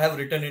anything that I have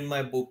written in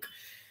my book.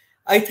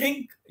 I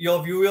think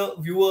your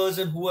viewers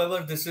and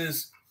whoever this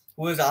is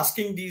who is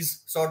asking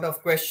these sort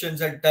of questions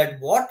that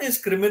what is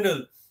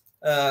criminal?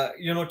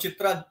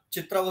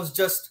 Chitra was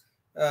just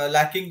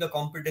lacking the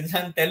competence.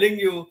 I'm telling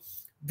you,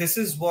 this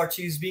is what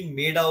she's being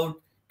made out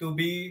to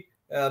be,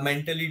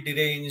 mentally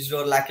deranged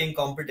or lacking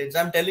competence.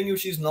 I'm telling you,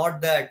 she's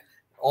not that.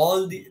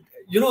 All the,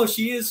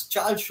 she is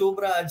Charles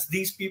Shobraj.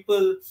 These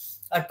people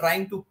are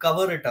trying to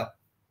cover it up.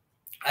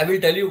 I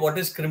will tell you what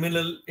is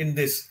criminal in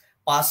this.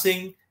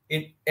 Passing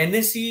in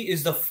NSE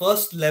is the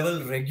first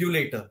level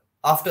regulator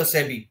after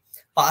SEBI.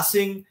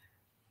 Passing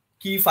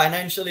key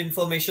financial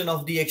information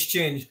of the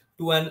exchange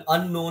to an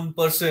unknown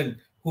person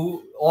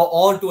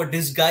or to a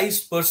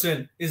disguised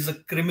person is a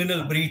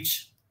criminal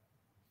breach.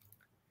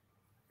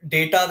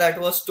 Data that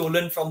was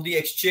stolen from the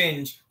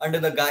exchange under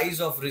the guise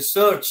of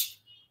research,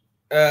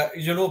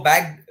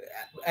 back,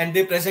 and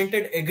they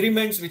presented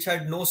agreements which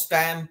had no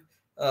stamp,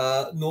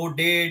 no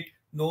date,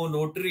 no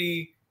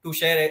notary to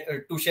share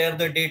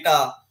the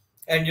data,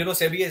 and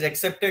SEBI has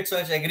accepted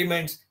such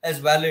agreements as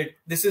valid.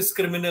 This is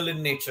criminal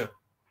in nature.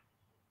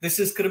 This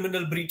is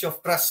criminal breach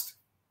of trust.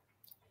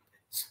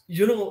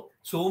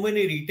 So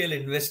many retail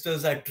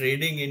investors are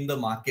trading in the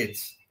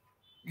markets.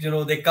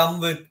 They come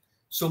with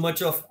so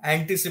much of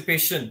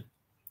anticipation.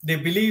 They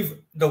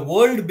believe, the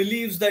world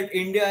believes that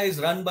India is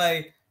run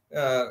by,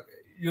 a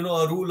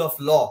rule of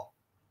law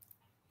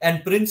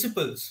and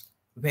principles.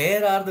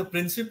 Where are the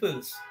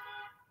principles?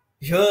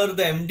 Here,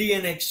 the MD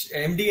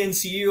and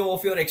CEO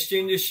of your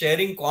exchange is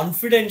sharing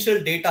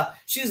confidential data.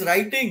 She's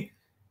writing,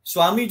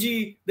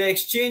 Swamiji, the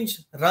exchange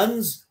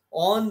runs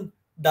on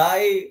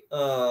thy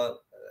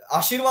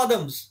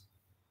Ashirvadams.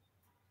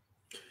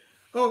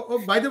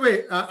 Oh, by the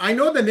way, I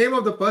know the name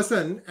of the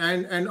person,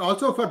 and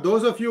also for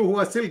those of you who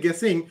are still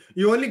guessing,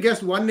 you only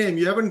guessed one name.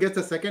 You haven't guessed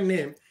the second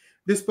name.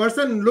 This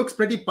person looks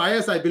pretty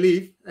pious, I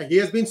believe. He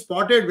has been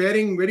spotted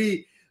wearing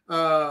very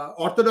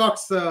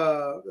orthodox,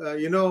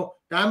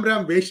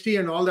 Tambram, Veshti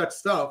and all that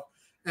stuff.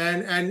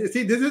 And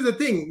see, this is the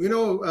thing,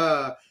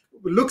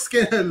 looks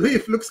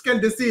if looks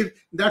can deceive,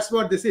 that's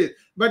what this is.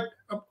 But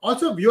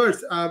also,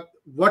 viewers,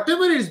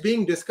 whatever is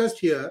being discussed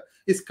here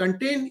is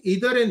contained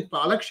either in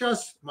Palak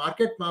Shah's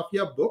Market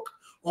Mafia book,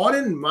 or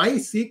in my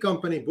C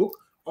Company book,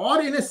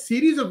 or in a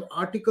series of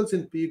articles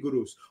in P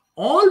Gurus.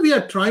 All we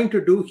are trying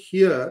to do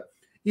here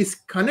is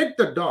connect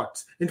the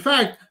dots. In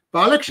fact,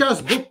 Palak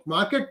Shah's book,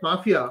 Market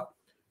Mafia,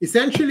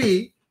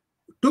 essentially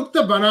took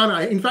the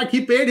banana. In fact,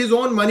 he paid his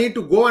own money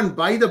to go and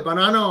buy the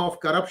banana of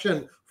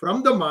corruption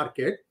from the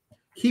market.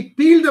 He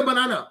peeled the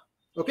banana.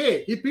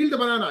 Okay, he peeled the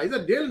banana. It's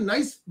a real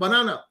nice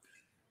banana.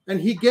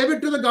 And he gave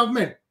it to the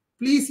government.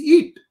 Please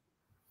eat.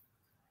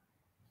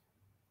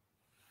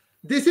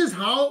 This is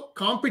how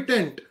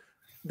competent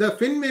the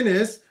FinMin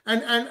is.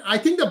 And I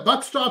think the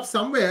buck stops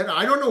somewhere.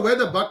 I don't know where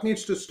the buck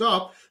needs to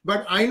stop.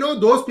 But I know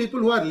those people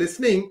who are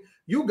listening,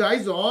 you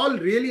guys all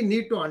really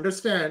need to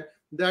understand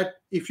that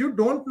if you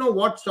don't know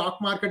what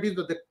stock market is,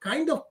 or the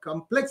kind of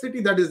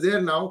complexity that is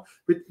there now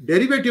with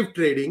derivative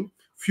trading,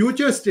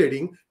 futures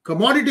trading,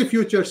 commodity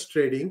futures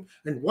trading,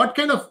 and what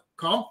kind of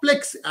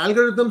complex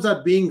algorithms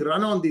are being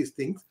run on these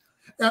things.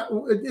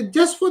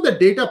 Just for the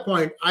data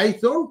point, I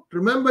don't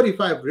remember if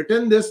I've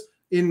written this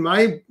in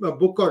my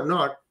book or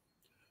not.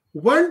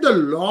 Weren't the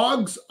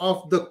logs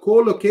of the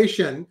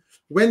co-location,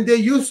 when they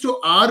used to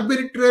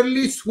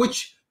arbitrarily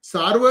switch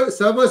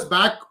servers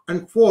back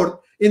and forth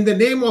in the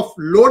name of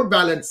load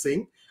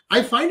balancing?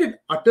 I find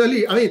it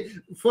utterly,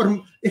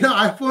 for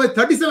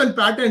 37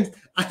 patents,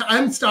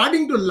 I'm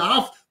starting to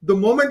laugh the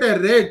moment I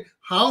read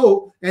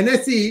how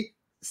NSE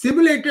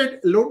simulated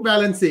load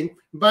balancing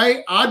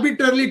by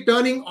arbitrarily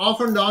turning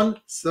off and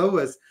on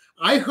servers.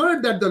 I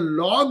heard that the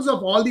logs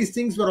of all these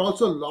things were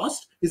also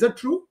lost. Is that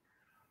true?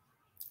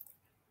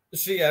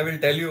 See, I will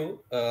tell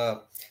you,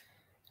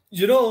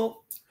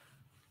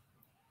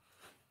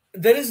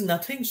 there is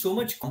nothing so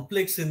much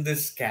complex in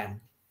this scam,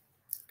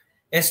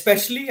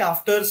 especially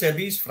after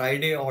SEBI's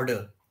Friday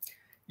order.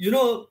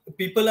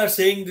 People are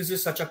saying this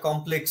is such a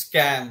complex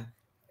scam,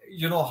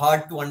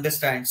 hard to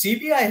understand.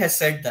 CBI has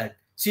said that.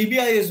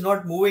 CBI is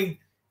not moving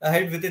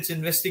ahead with its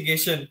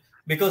investigation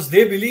because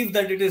they believe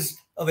that it is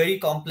a very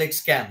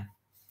complex scam.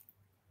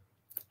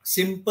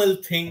 Simple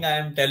thing I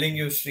am telling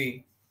you,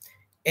 Sri.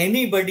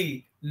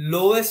 Anybody,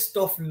 lowest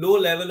of low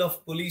level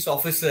of police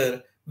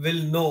officer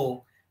will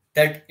know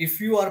that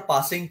if you are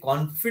passing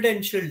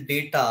confidential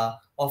data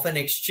of an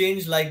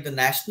exchange like the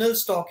National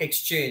Stock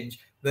Exchange,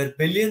 where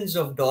billions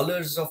of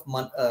dollars of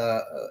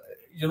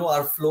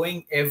are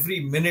flowing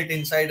every minute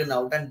inside and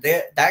out, and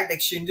that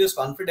exchange's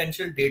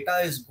confidential data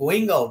is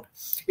going out.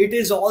 It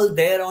is all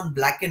there on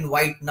black and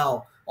white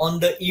now on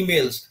the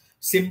emails.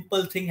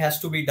 Simple thing has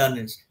to be done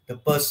is the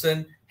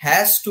person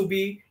has to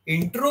be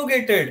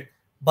interrogated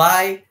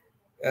by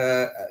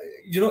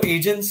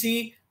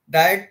agency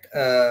that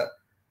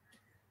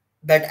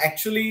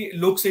actually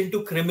looks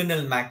into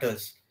criminal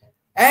matters.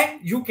 And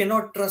you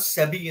cannot trust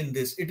SEBI in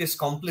this. It is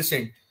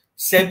complicit.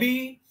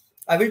 SEBI,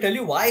 I will tell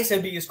you why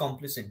SEBI is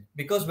complicit.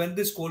 Because when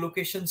this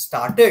co-location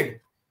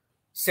started,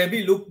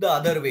 SEBI looked the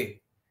other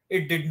way.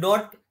 It did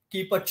not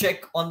keep a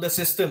check on the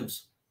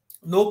systems.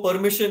 No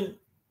permission.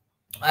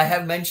 I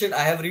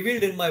have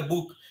revealed in my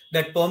book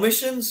that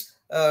permissions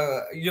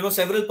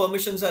several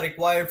permissions are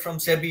required from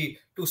SEBI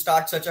to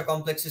start such a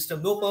complex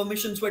system. No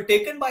permissions were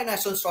taken by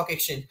National Stock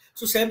Exchange.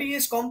 So SEBI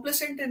is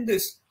complicit in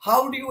this.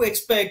 How do you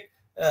expect,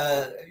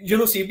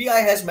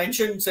 CBI has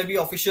mentioned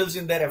SEBI officials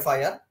in their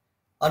FIR,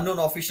 unknown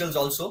officials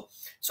also.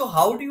 So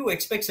how do you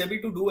expect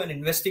SEBI to do an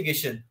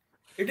investigation?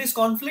 It is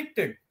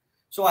conflicted.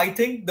 So I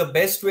think the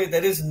best way,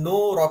 there is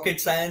no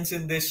rocket science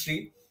in this,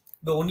 Sri.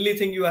 The only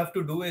thing you have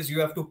to do is you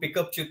have to pick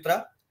up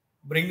Chitra,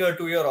 bring her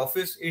to your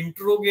office,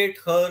 interrogate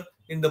her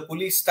in the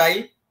police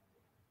style.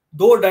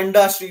 Do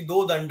danda, Sri,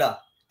 do danda.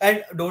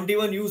 And don't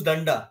even use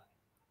danda.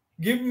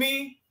 Give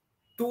me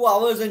 2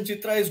 hours and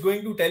Chitra is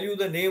going to tell you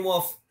the name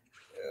of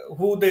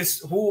who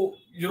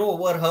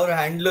were her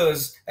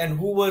handlers and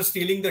who were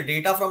stealing the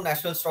data from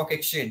National Stock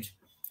Exchange.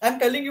 I'm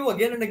telling you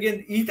again and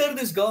again, either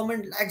this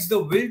government lacks the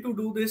will to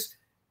do this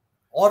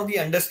or the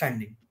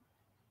understanding.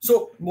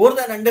 So more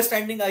than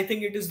understanding, I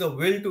think it is the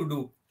will to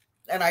do.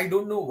 And I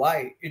don't know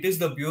why. It is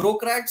the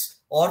bureaucrats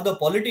or the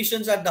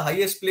politicians at the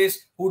highest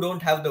place who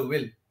don't have the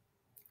will.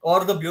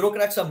 Or the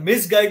bureaucrats are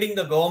misguiding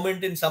the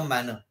government in some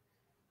manner.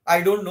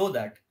 I don't know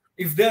that.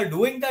 If they are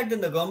doing that,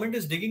 then the government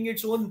is digging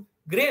its own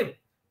grave.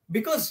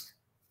 Because,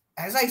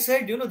 as I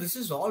said, this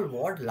is all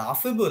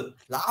laughable.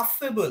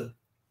 Laughable.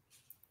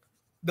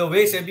 The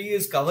way SEBI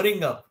is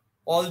covering up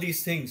all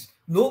these things.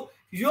 No,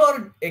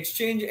 your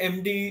exchange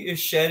MD is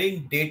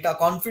sharing data,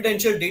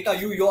 confidential data.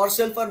 You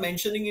yourself are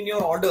mentioning in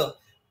your order.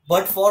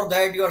 But for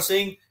that, you are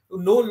saying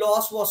no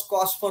loss was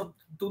caused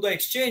to the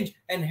exchange,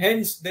 and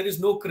hence there is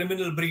no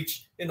criminal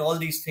breach in all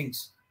these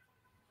things.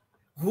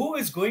 Who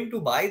is going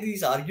to buy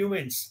these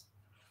arguments?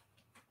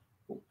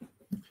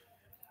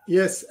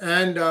 Yes,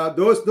 and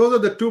those are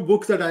the two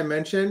books that I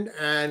mentioned,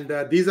 and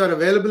these are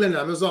available in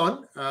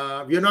Amazon.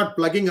 We are not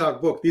plugging our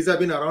book. These have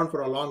been around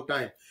for a long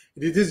time.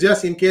 This is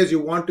just in case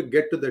you want to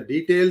get to the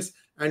details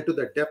and to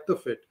the depth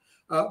of it.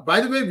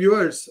 By the way,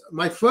 viewers,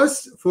 my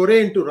first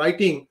foray into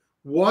writing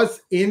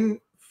was in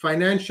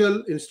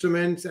financial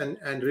instruments and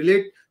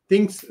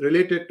things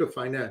related to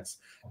finance.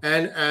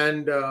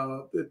 And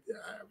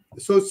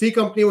so C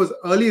Company was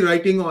early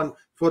writing on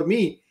for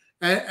me.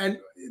 And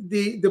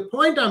the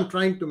point I'm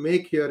trying to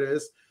make here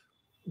is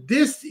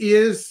this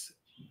is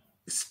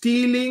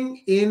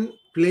stealing in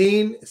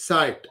plain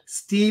sight.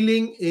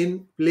 Stealing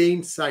in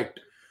plain sight.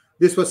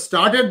 This was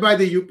started by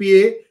the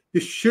UPA.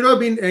 This should have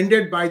been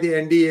ended by the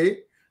NDA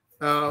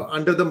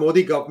under the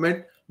Modi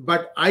government.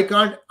 But I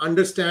can't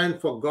understand,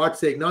 for God's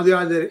sake. Now they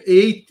are in their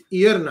 8th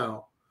year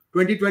now.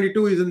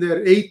 2022 is in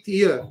their 8th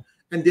year.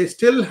 And they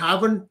still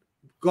haven't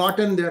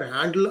gotten their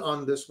handle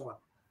on this one.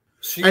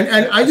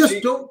 And I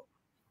just don't.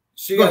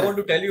 See, I want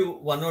to tell you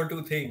one or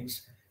two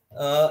things.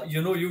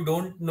 You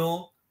don't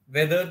know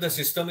whether the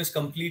system is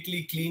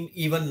completely clean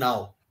even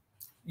now.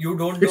 You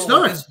don't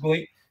know what is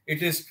going.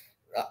 It is.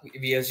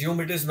 We assume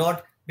it is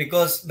not,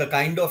 because the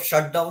kind of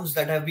shutdowns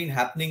that have been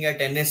happening at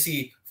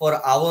NSE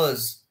for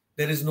hours,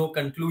 there is no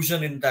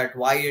conclusion in that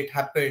why it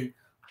happened.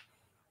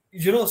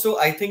 So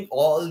I think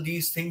all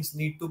these things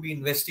need to be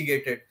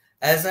investigated.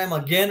 As I'm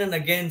again and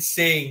again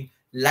saying,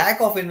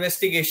 lack of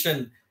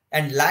investigation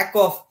and lack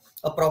of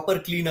a proper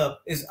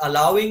cleanup is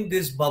allowing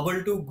this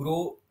bubble to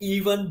grow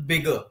even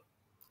bigger.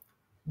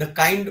 The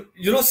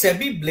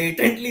SEBI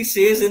blatantly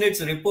says in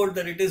its report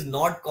that it did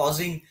not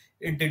cause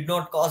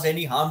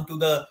any harm to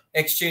the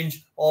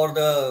exchange or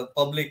the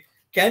public.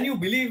 Can you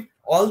believe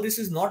all this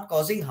is not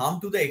causing harm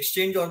to the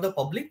exchange or the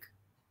public?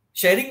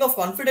 Sharing of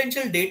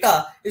confidential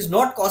data is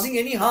not causing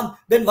any harm.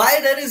 Then why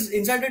there is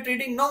insider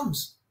trading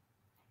norms?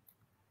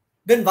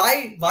 Then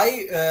why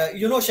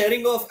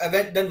sharing of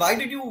event? Then why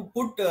did you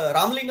put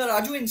Ramlinga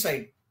Raju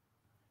inside?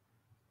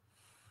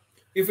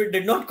 If it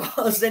did not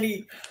cause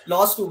any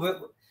loss to,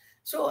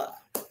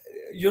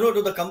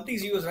 to the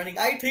companies he was running,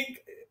 I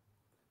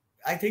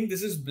think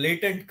this is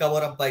blatant cover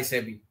up by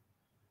SEBI.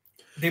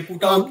 They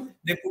put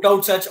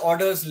out such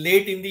orders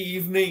late in the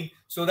evening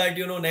so that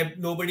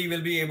nobody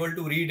will be able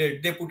to read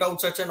it. They put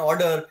out such an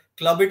order,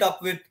 club it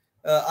up with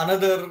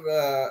another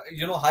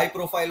high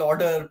profile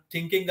order,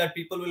 thinking that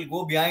people will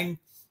go behind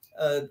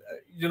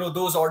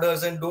those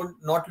orders and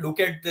not look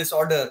at this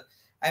order.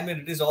 I mean,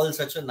 it is all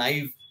such a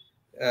naive.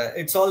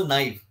 It's all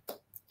naive.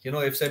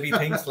 If SEBI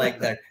thinks like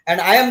that.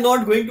 And I am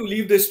not going to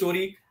leave this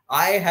story.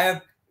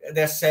 There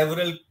are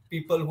several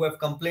people who have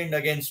complained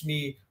against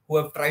me, who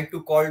have tried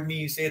to call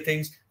me, say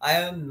things. I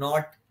am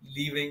not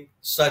leaving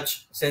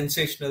such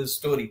sensational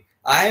story.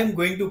 I am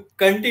going to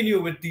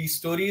continue with these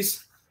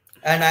stories,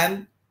 and I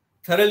am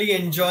thoroughly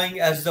enjoying.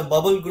 As the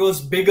bubble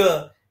grows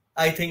bigger,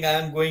 I think I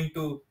am going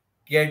to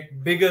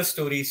get bigger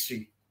stories,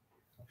 Sri.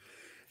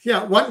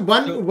 Yeah, one.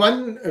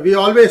 We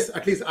always,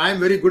 at least I am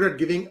very good at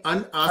giving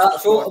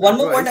unasked. So one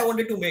more point I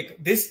wanted to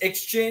make. This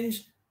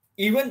exchange,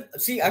 I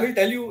will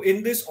tell you,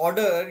 in this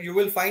order, you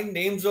will find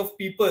names of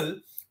people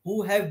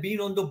who have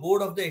been on the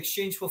board of the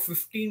exchange for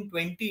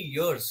 15-20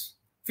 years.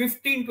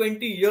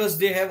 15-20 years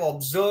they have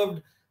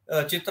observed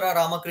Chitra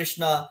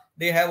Ramakrishna.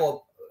 They have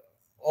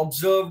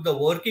observed the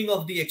working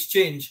of the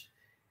exchange.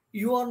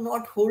 You are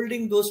not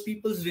holding those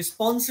people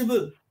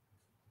responsible.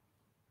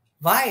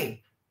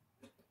 Why?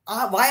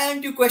 Why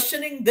aren't you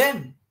questioning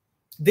them?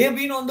 They've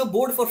been on the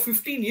board for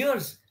 15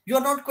 years. You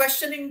are not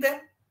questioning them.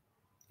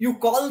 You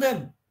call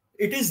them.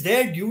 It is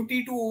their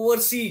duty to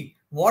oversee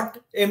what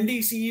MD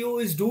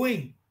CEO is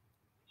doing.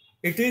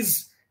 It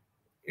is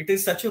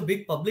such a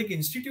big public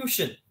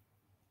institution.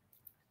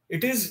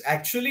 It is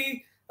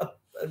actually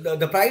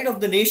the pride of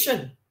the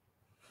nation,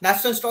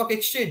 National Stock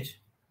Exchange.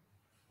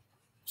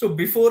 So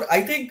before,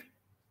 I think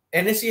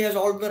NSE has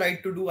all the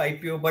right to do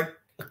IPO, but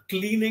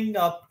cleaning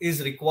up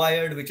is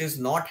required, which is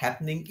not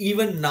happening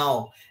even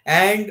now.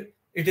 And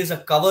it is a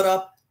cover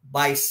up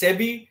by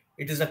SEBI.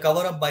 It is a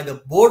cover up by the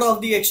board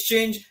of the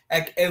exchange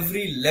at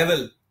every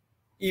level,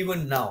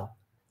 even now.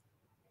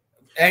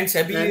 And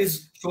SEBI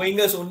is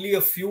showing us only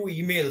a few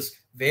emails.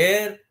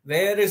 Where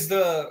is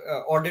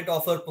the audit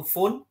offer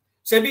phone?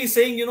 SEBI is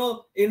saying,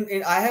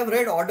 in I have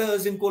read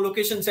orders in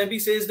co-location.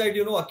 SEBI says that,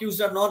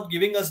 accused are not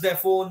giving us their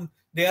phone.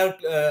 They are,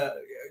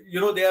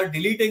 they are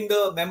deleting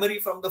the memory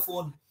from the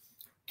phone.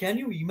 Can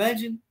you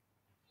imagine?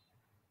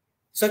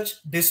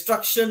 Such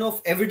destruction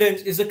of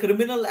evidence is a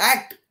criminal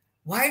act.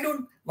 Why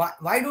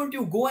don't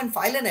you go and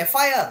file an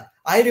FIR?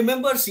 I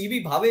remember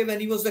CB Bhave, when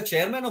he was the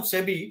chairman of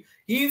SEBI,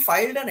 he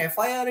filed an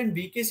FIR in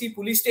BKC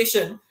police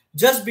station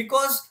just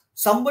because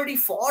somebody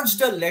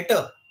forged a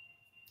letter.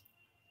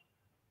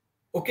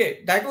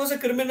 Okay, that was a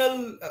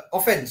criminal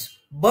offense,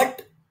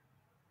 but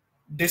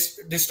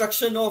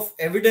destruction of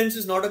evidence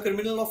is not a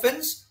criminal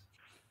offense.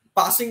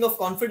 Passing of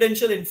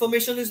confidential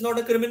information is not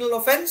a criminal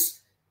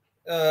offense.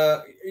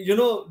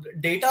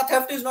 Data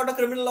theft is not a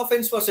criminal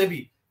offense for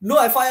SEBI. No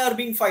FIR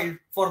being filed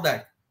for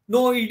that.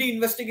 No ED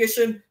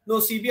investigation, no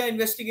CBI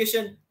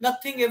investigation,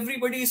 nothing.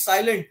 Everybody is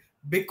silent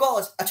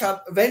because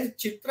when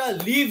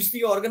Chitra leaves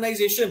the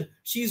organization,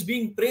 she is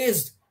being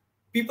praised.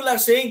 People are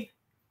saying,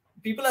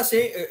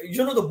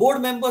 the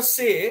board members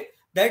say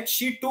that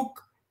she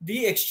took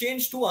the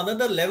exchange to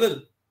another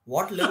level.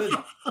 What level?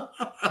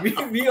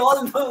 we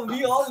all know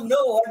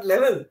what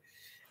level.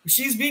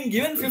 She's been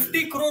given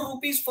 50 crore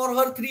rupees for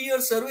her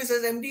 3-year service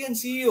as MD and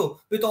CEO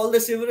with all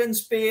the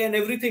severance pay and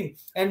everything.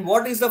 And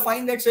what is the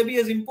fine that SEBI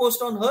has imposed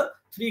on her?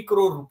 3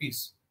 crore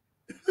rupees.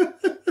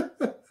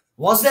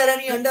 Was there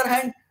any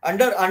underhand,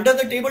 under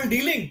the table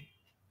dealing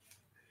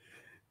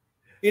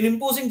in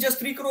imposing just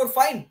 3 crore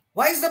fine?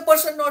 Why is the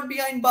person not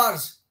behind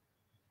bars?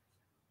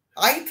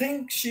 I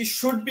think she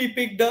should be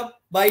picked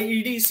up by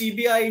ED,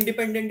 CBI,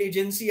 independent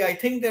agency. I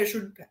think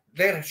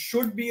there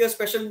should be a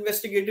special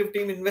investigative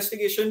team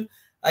investigation.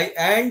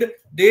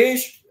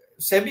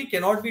 SEBI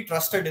cannot be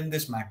trusted in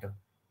this matter.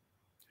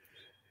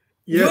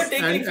 Yes, you are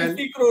taking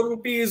 50 crore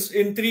rupees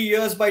in 3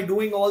 years by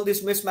doing all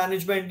this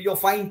mismanagement. You're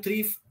fined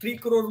 3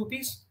 crore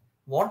rupees.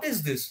 What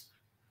is this?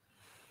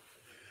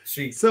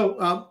 Sri.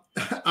 So,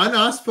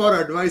 unasked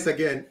for advice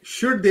again,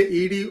 should the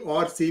ED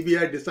or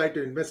CBI decide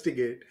to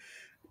investigate,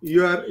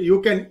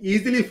 you can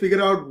easily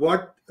figure out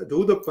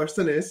who the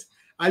person is.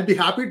 I'll be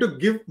happy to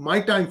give my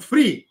time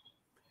free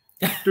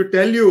to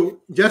tell you,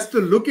 just to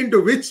look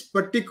into which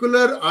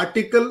particular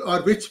article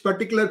or which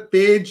particular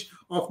page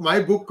of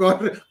my book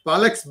or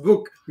Palak's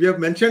book we have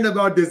mentioned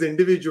about this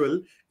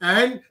individual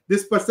and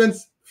this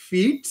person's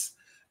feats,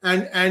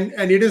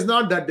 and it is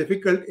not that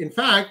difficult. In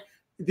fact,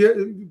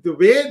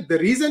 the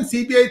reason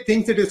CBI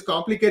thinks it is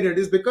complicated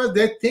is because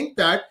they think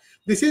that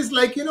this is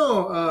like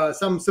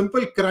some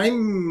simple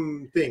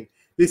crime thing.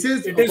 It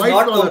is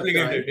not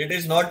complicated. It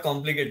is not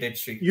complicated,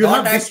 Sri. You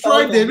have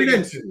destroyed the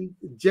evidence.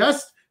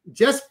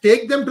 Just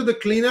take them to the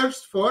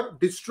cleaners for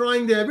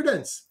destroying the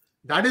evidence.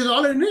 That is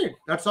all you need.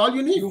 That's all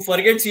you need. You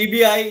forget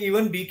CBI,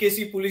 even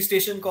BKC police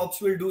station cops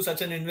will do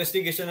such an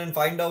investigation and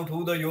find out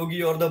who the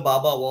yogi or the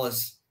Baba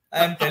was.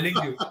 I am telling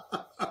you.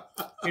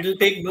 It'll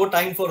take no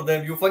time for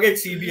them. You forget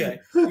CBI.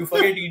 You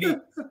forget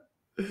ED.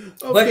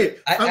 Okay.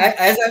 But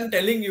as I'm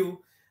telling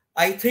you,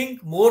 I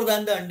think more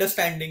than the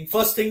understanding,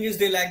 first thing is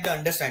they lack the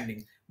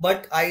understanding.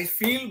 But I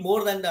feel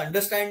more than the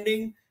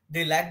understanding,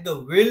 they lack the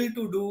will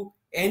to do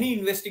any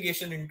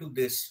investigation into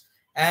this.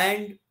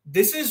 And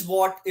this is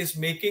what is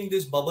making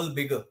this bubble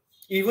bigger.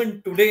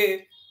 Even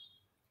today,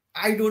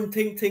 I don't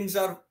think things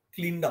are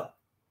cleaned up.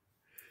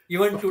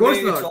 Even today,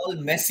 it's all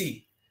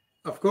messy.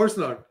 Of course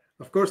not.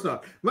 Of course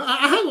not.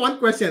 I have one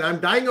question. I'm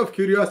dying of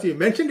curiosity. You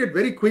mentioned it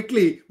very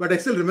quickly, but I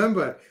still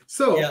remember.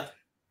 So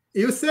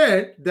you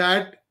said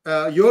that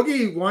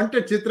Yogi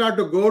wanted Chitra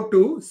to go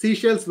to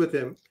Seychelles with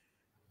him.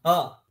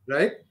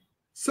 Right?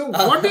 So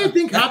what do you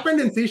think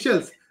happened in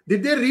Seychelles?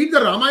 Did they read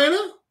the Ramayana?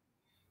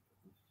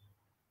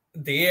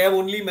 They have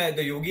only met.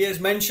 The Yogi has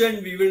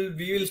mentioned we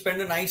will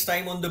spend a nice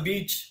time on the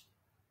beach.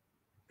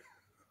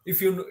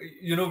 If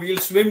we'll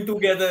swim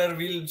together,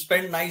 we'll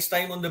spend nice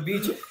time on the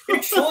beach.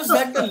 It shows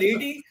that the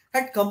lady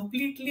had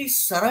completely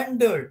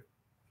surrendered.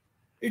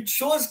 It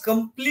shows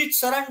complete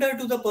surrender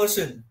to the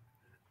person.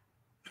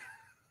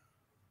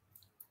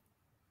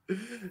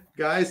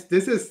 Guys,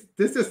 this is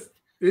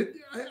it.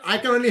 I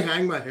can only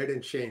hang my head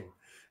in shame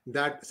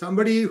that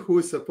somebody who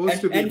is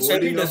supposed to be and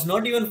SEBI does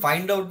not even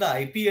find out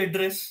the IP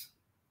address.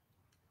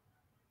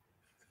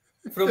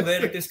 from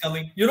where it is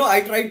coming.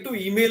 I tried to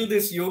email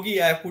this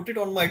Yogi. I put it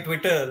on my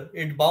Twitter.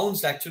 It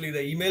bounced, actually.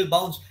 The email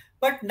bounced.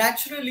 But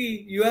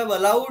naturally, you have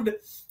allowed,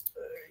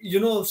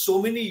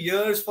 so many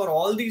years for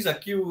all these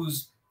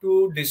accused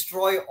to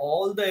destroy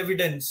all the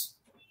evidence,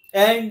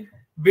 and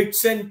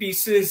bits and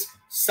pieces,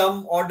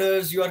 some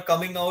orders you are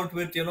coming out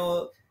with,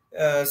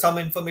 some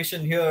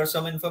information here,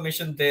 some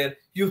information there.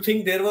 You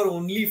think there were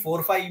only 4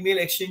 or 5 email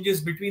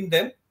exchanges between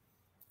them?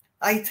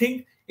 I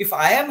think if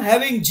I am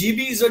having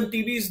GBs and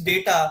TBs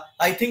data,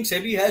 I think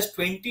SEBI has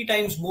 20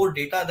 times more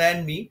data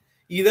than me.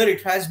 Either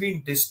it has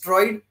been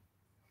destroyed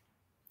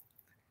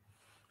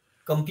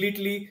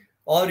completely,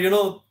 or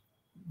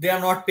they are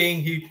not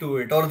paying heed to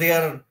it, or they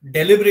are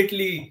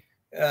deliberately.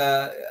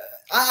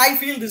 I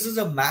feel this is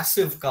a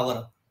massive cover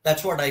up.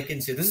 That's what I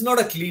can say. This is not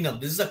a cleanup.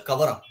 This is a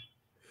cover up.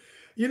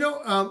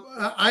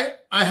 I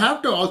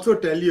have to also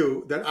tell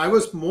you that I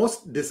was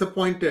most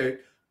disappointed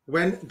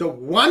when the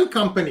one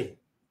company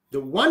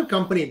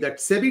that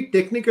SEBI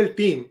technical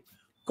team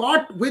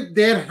caught with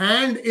their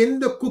hand in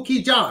the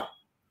cookie jar,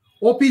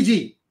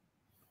 OPG.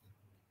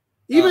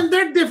 Even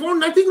that they found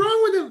nothing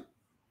wrong with them.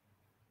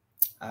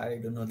 I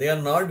don't know. They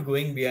are not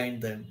going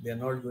behind them. They are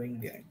not going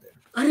behind them.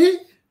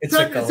 It's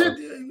a cover.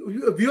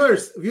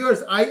 Viewers,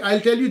 I'll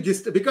tell you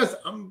just because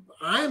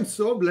I am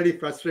so bloody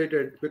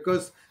frustrated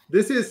because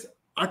this is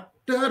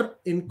utter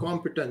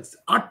incompetence.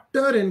 And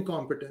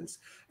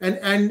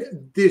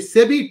the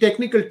SEBI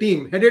technical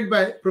team headed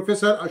by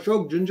Professor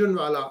Ashok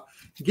Jhunjhunwala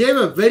gave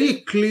a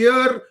very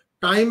clear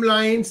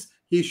timelines.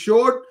 He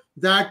showed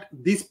that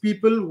these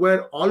people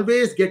were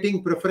always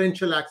getting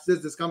preferential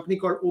access. This company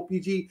called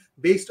OPG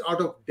based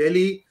out of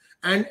Delhi.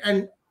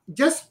 And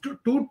just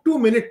two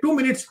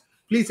minutes,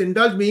 please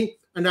indulge me.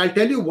 And I'll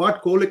tell you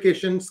what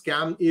co-location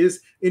scam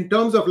is in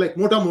terms of like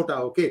mota.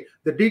 Okay.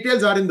 The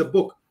details are in the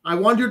book. I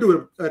want you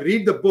to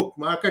read the book,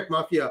 Market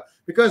Mafia,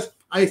 because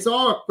I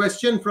saw a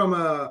question from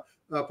a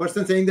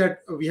person saying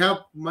that we have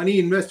money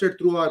invested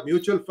through our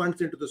mutual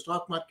funds into the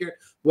stock market.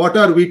 What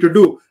are we to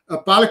do?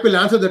 Palak will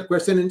answer that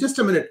question in just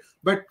a minute.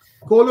 But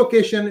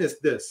co-location is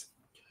this.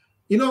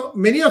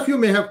 Many of you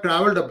may have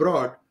traveled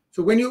abroad.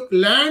 So when you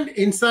land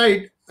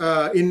inside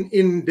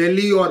in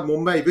Delhi or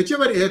Mumbai,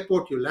 whichever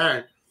airport you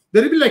land,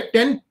 there will be like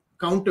 10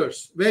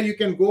 counters where you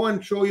can go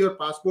and show your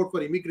passport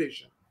for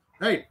immigration,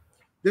 right?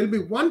 There will be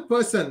one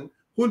person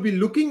who will be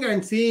looking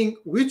and seeing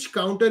which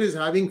counter is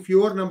having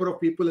fewer number of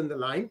people in the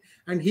line,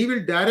 and he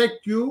will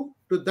direct you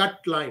to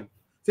that line.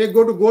 Say,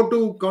 go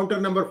to counter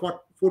number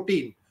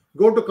 14,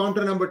 go to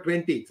counter number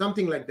 20,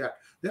 something like that.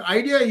 The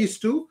idea is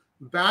to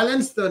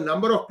balance the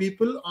number of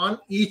people on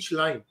each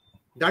line.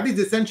 That is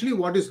essentially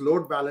what is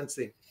load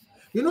balancing.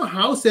 You know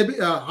how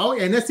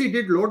NSE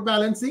did load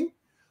balancing?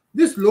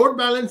 This load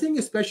balancing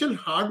is special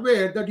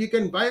hardware that you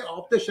can buy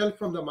off the shelf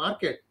from the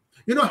market.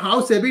 You know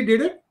how SEBI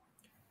did it?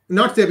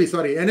 Not SEBI,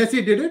 sorry,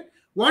 NSE did it.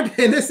 What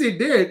NSE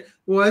did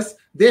was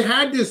they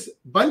had this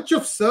bunch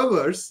of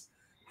servers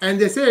and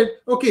they said,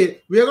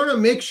 okay, we are going to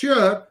make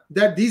sure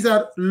that these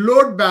are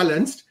load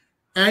balanced.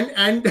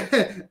 And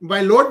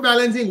by load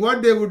balancing,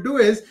 what they would do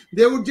is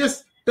they would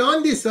just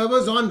turn these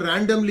servers on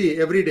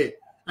randomly every day.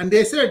 And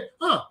they said,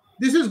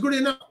 this is good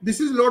enough. This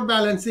is load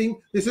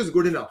balancing. This is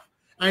good enough.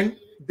 And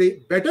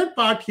the better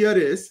part here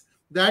is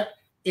that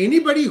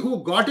anybody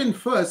who got in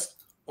first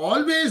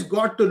always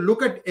got to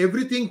look at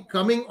everything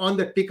coming on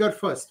the ticker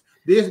first.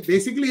 They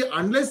basically,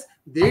 unless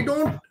they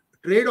don't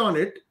trade on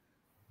it,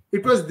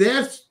 it was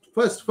theirs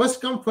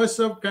first come, first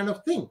serve kind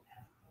of thing.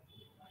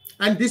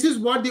 And this is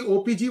what the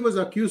OPG was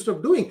accused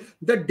of doing.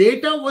 The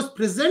data was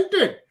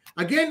presented.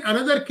 Again,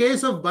 another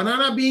case of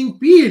banana being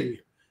peeled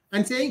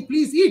and saying,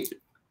 please eat.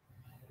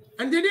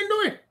 And they didn't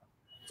do it.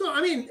 So,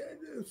 I mean,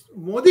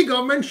 Modi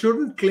government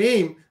shouldn't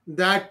claim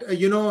that,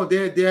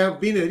 they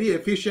have been very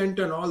efficient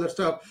and all that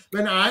stuff.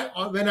 When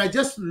I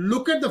just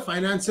look at the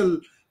financial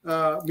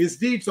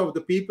misdeeds of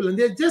the people, and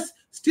they're just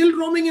still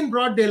roaming in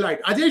broad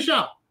daylight. Ajay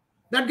Shah,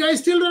 that guy is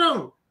still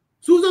around.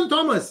 Susan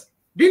Thomas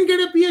didn't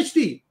get a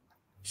PhD.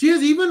 She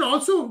has even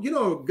also,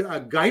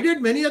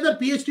 guided many other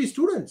PhD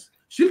students.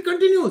 Still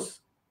continues.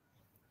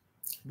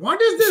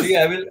 What is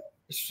this?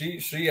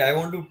 Shri, I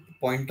want to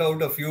point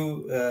out a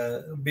few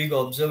big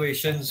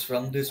observations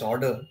from this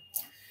order.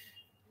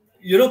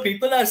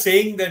 People are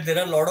saying that there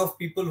are a lot of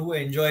people who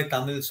enjoy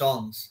Tamil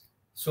songs.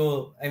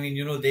 So, I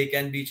mean, they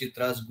can be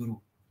Chitra's guru.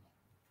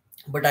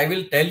 But I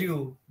will tell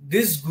you,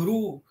 this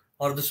guru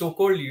or the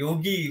so-called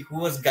yogi who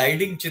was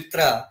guiding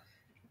Chitra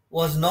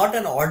was not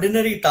an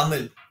ordinary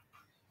Tamil.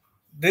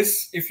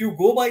 This, if you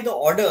go by the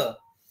order,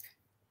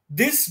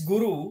 this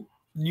guru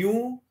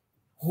knew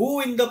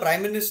who in the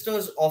Prime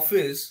Minister's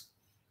office,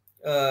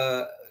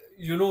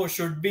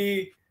 should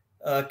be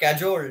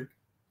cajoled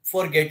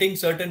for getting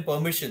certain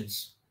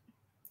permissions.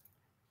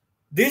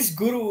 This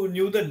guru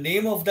knew the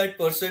name of that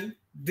person.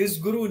 This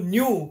guru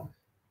knew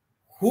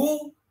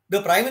who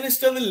the Prime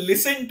Minister will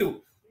listen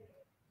to,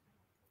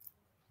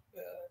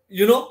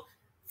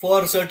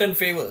 for certain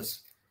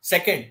favors.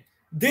 Second,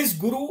 this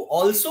guru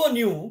also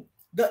knew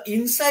the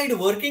inside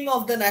working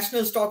of the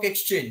National Stock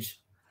Exchange.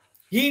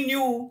 He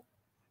knew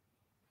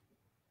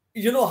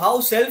you know how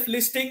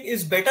self-listing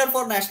is better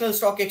for National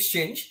Stock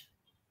Exchange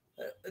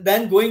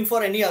than going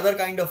for any other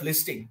kind of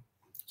listing.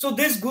 So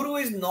this guru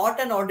is not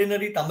an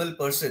ordinary Tamil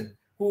person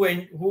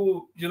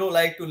who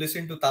like to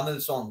listen to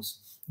Tamil songs.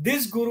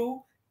 This guru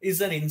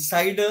is an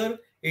insider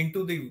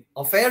into the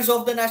affairs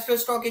of the National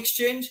Stock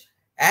Exchange,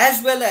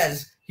 as well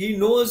as he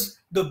knows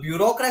the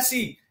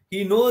bureaucracy,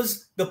 he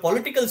knows the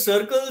political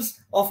circles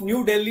of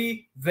New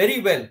Delhi very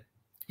well.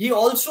 He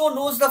also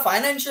knows the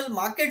financial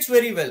markets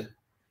very well.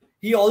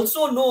 He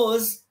also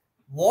knows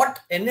what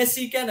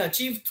NSE can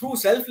achieve through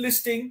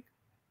self-listing.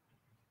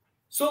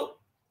 So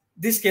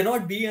this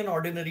cannot be an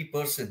ordinary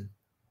person.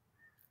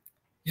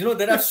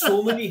 There are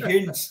so many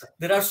hints.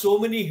 There are so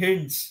many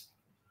hints.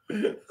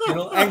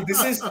 And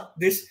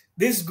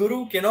this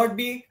guru cannot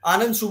be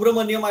Anand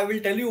Subramaniam. I will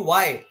tell you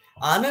why.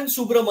 Anand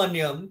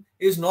Subramaniam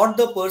is not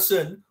the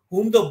person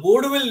whom the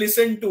board will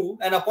listen to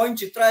and appoint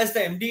Chitra as the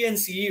MD and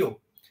CEO.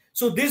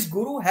 So this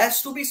guru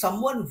has to be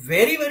someone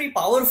very, very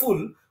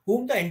powerful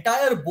whom the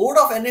entire board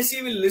of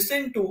NSE will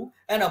listen to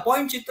and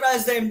appoint Chitra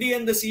as the MD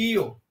and the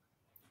CEO.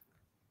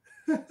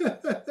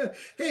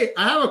 Hey,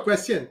 I have a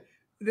question.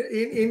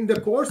 In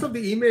the course of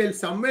the email,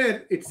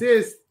 somewhere it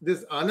says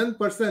this Anand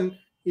person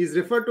is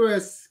referred to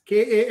as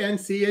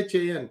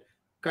Kanchan.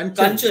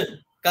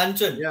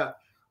 Kanchan. Yeah.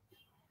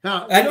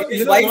 And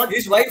his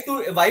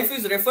wife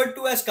is referred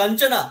to as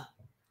Kanchana.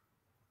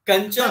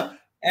 Kanchan,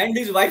 and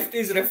his wife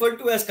is referred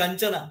to as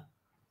Kanchana.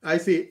 I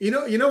see.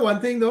 You know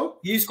one thing though.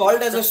 He is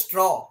called as a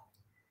straw.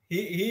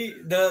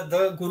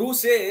 The guru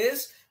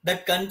says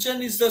that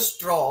Kanchan is the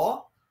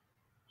straw,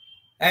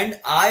 and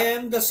I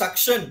am the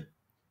suction.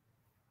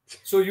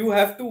 So you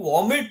have to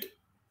vomit,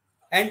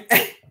 and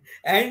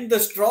the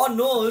straw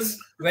knows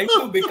when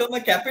to become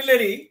a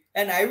capillary,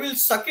 and I will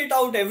suck it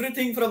out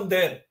everything from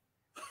there.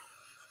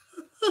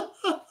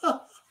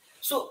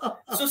 So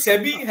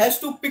SEBI has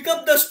to pick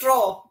up the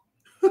straw.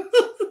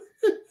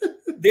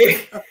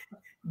 They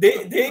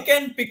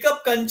can pick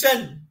up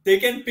Kanchan. They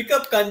can pick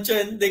up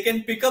Kanchan. They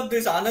can pick up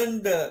this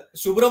Anand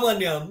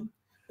Subramaniam.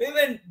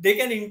 Even they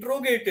can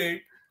interrogate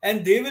it,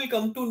 and they will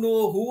come to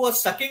know who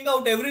was sucking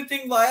out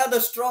everything via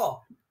the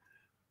straw.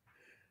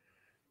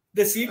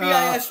 The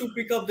CBI has to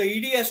pick up, the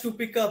ED has to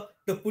pick up,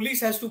 the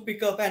police has to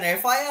pick up, and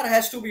FIR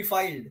has to be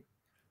filed.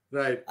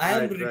 Right. I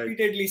am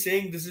repeatedly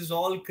saying this is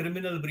all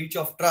criminal breach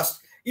of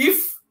trust.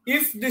 If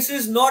this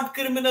is not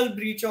criminal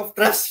breach of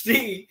trust,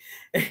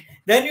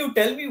 then you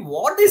tell me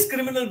what is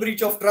criminal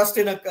breach of trust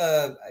in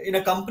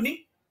a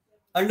company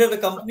under the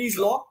company's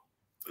law.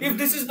 If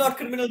this is not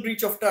criminal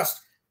breach of trust,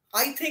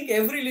 I think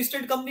every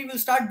listed company will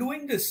start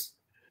doing this.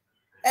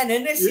 And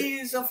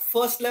NSE is a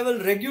first level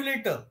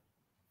regulator.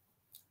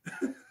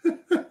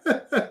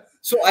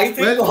 So I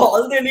think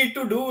all they need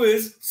to do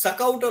is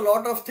suck out a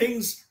lot of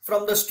things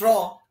from the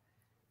straw.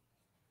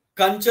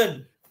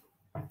 Kanchan.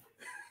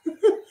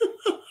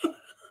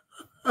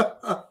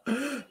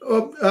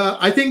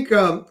 I think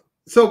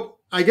so.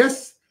 I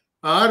guess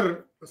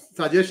our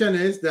suggestion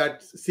is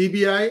that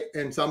CBI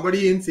and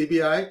somebody in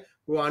CBI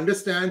who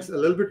understands a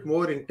little bit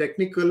more in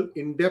technical,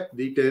 in-depth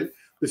detail.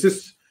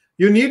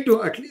 You need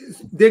to at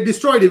least, they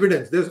destroyed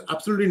evidence. There's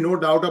absolutely no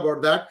doubt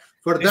about that.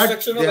 For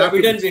destruction that, of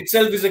evidence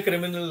itself is a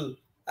criminal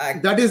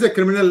act. That is a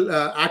criminal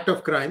act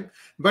of crime.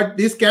 But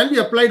this can be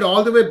applied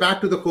all the way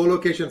back to the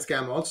co-location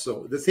scam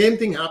also. The same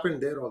thing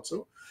happened there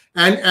also.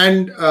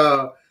 And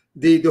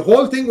the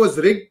whole thing was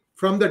rigged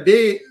from the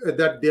day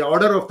that the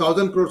order of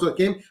 1,000 crores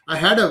came. I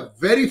had a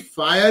very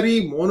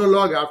fiery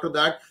monologue after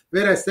that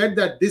where I said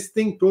that this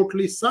thing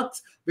totally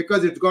sucks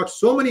because it's got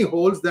so many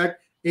holes that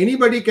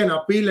anybody can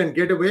appeal and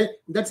get away.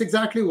 That's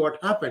exactly what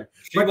happened.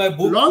 But my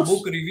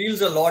book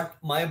reveals a lot.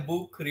 My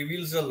book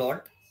reveals a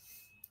lot.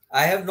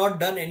 I have not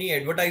done any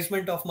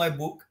advertisement of my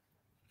book.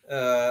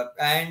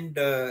 And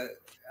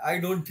I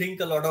don't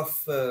think a lot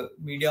of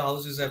media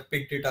houses have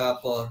picked it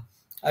up, or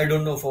I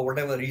don't know, for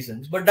whatever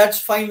reasons. But that's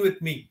fine with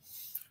me.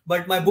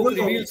 But my book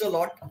reveals a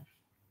lot.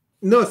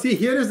 No, see,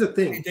 here is the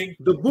thing. I think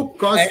the book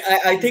costs.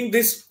 I think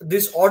this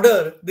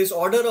order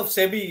of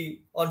SEBI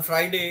on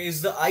Friday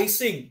is the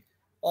icing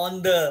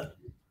on the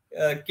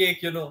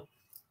cake,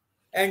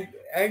 and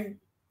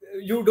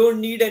you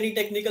don't need any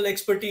technical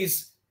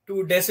expertise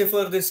to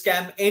decipher this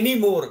scam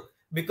anymore,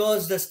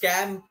 because this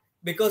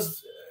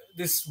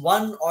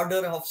one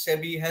order of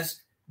SEBI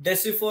has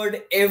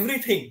deciphered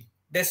everything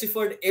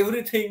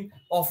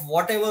of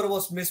whatever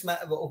was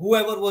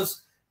whoever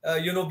was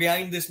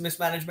behind this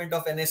mismanagement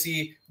of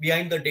NSE,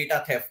 behind the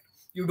data theft.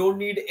 You don't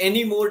need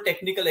any more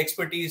technical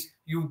expertise.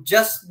 You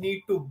just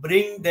need to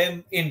bring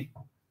them in.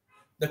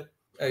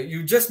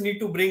 You just need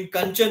to bring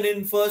Kanchan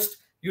in first.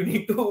 You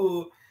need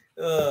to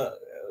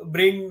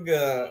bring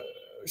Chit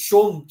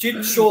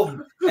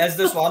Shom, as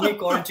the Swami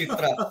called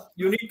Chitra.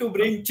 You need to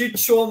bring Chit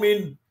Shom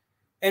in,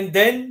 and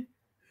then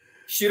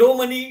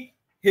Shiromani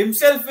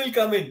himself will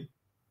come in.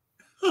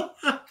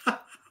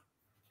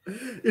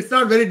 It's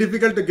not very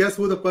difficult to guess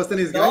who the person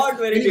is. Not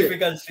very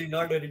difficult, Sri.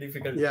 Not very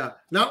difficult. Yeah.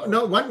 Now,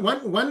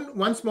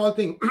 one small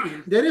thing.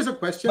 There is a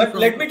question. But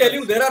let me tell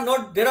you,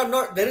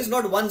 there is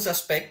not one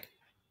suspect.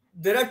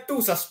 There are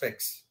two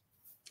suspects.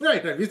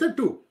 Right, right. We said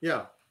two.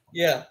 Yeah.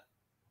 Yeah.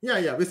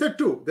 Yeah. We said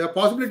two. The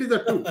possibilities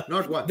are two,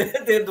 not one.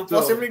 The So,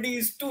 possibility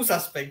is two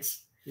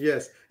suspects.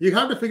 yes, you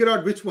have to figure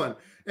out which one.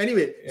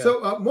 Anyway, Yeah.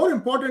 so more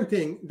important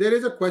thing, there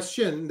is a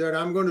question that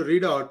I'm going to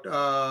read out.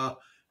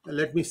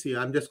 Let me see.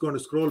 I'm just going to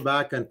scroll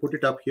back and put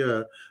it up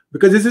here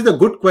because this is a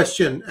good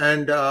question,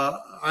 and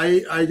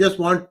I just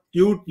want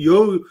you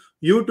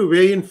to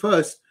weigh in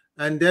first,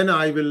 and then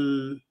I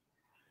will.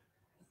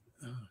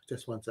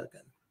 Just one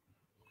second.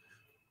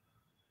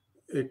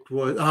 It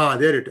was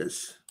there. It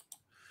is.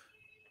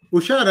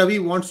 Usha Ravi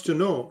wants to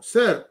know,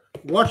 sir,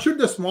 what should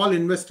the small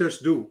investors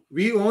do?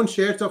 We own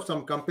shares of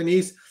some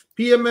companies,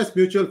 PMS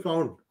Mutual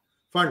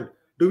Fund.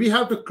 Do we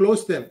have to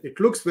close them? It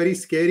looks very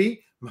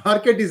scary.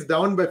 Market is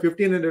down by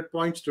 1500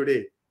 points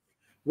today.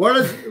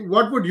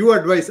 What would you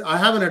advise? I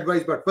have an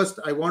advice, but first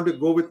I want to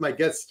go with my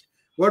guest.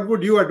 What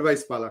would you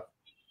advise, Palak?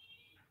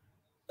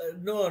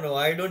 No,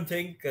 I don't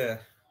think.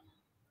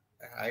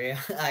 I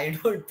I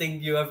don't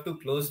think you have to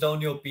close down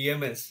your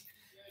PMS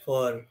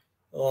for,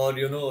 or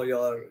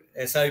your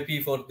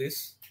SIP for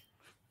this.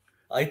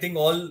 I think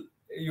all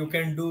you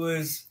can do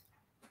is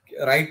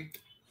write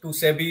to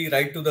SEBI,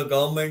 write to the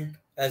government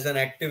as an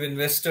active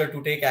investor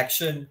to take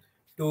action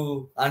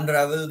to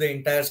unravel the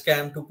entire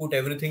scam, to put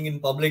everything in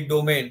public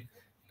domain.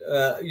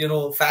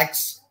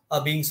 Facts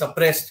are being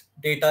suppressed,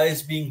 data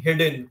is being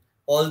hidden.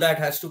 All that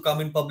has to come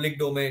in public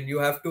domain. You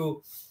have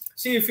to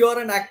see, if you're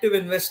an active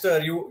investor,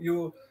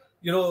 you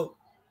know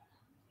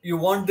you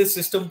want this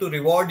system to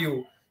reward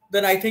you,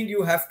 then I think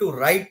you have to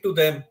write to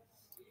them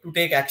to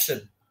take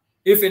action.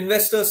 If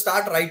investors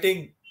start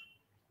writing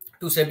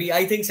to SEBI,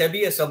 I think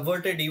SEBI has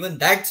subverted even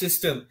that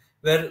system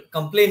where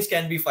complaints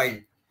can be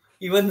filed.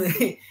 Even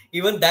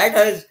even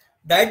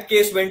that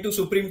case went to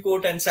Supreme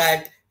Court and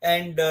sat,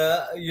 and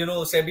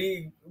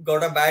SEBI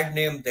got a bad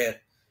name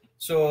there.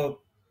 So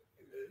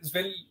there's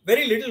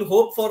very little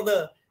hope for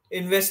the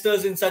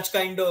investors in such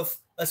kind of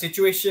a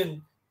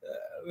situation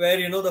where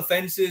the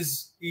fence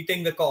is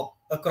eating the crop.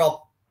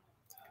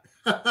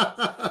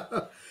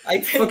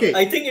 Okay.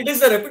 I think it is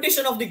the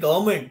reputation of the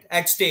government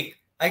at stake.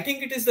 I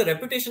think it is the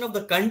reputation of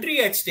the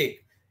country at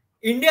stake.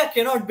 India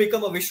cannot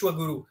become a Vishwa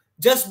Guru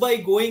just by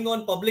going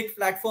on public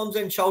platforms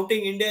and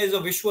shouting India is a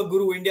Vishwa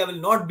Guru. India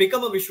will not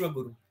become a Vishwa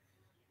Guru.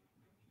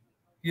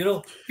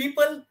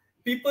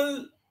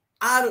 People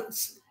are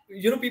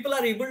people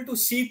are able to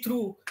see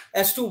through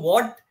as to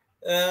what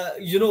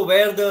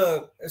where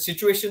the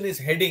situation is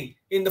heading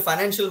in the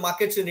financial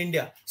markets in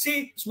India.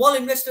 See, small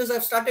investors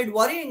have started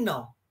worrying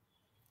now.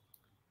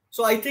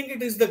 So I think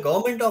it is the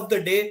government of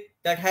the day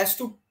that has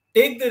to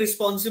take the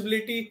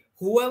responsibility.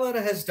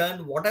 Whoever has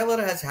done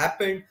whatever has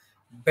happened,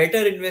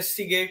 better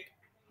investigate,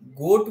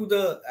 put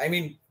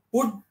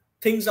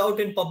things out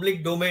in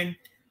public domain,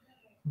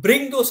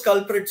 bring those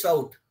culprits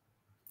out.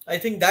 I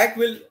think that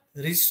will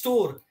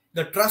restore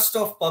the trust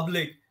of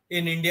public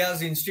in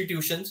India's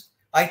institutions.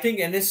 I think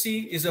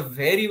NSE is a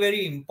very,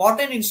 very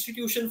important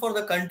institution for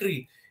the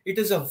country. It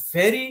is a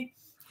very,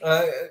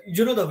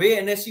 the way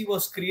NSE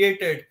was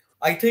created,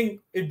 I think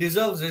it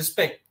deserves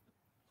respect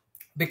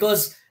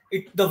because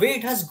the way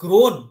it has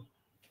grown.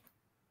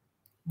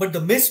 But the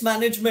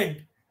mismanagement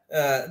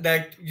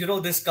that,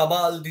 this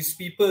cabal, these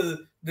people,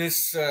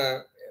 this,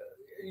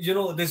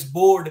 this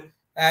board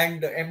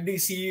and MD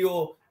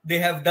CEO, they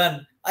have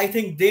done, I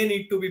think they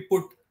need to be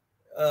put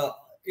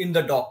in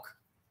the dock.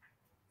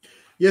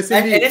 Yes,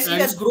 and indeed. NSE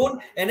has grown.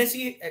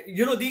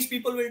 NSE, these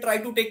people will try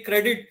to take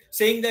credit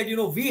saying that,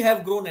 we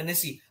have grown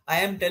NSE.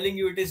 I am telling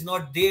you, it is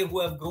not they who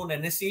have grown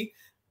NSE.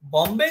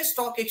 Bombay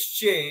Stock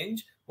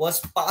Exchange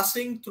was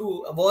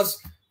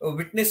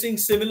witnessing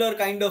similar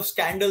kind of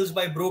scandals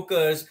by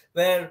brokers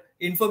where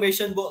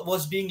information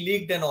was being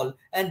leaked and all.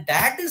 And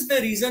that is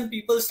the reason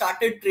people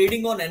started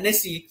trading on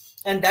NSE.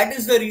 And that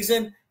is the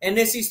reason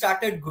NSE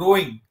started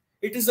growing.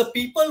 It is the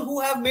people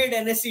who have made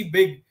NSE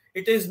big.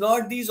 It is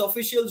not these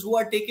officials who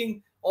are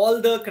taking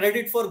all the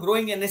credit for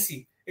growing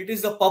NSE. It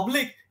is the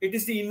public. It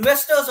is the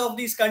investors of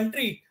this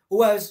country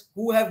who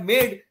have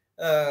made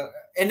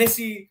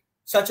NSE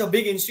such a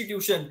big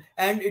institution.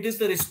 And it is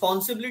the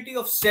responsibility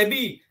of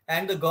SEBI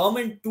and the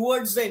government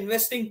towards the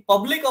investing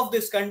public of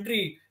this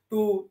country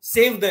to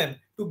save them,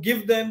 to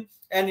give them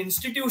an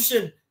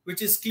institution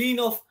which is clean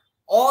of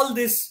all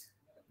this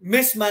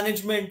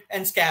mismanagement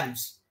and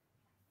scams.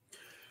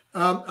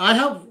 I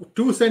have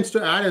 2 cents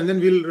to add and then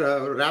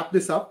we'll wrap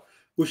this up.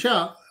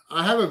 Usha,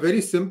 I have a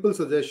very simple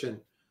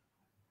suggestion.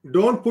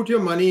 Don't put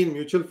your money in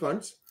mutual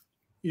funds.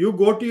 You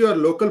go to your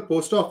local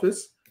post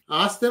office,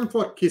 ask them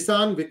for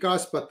Kisan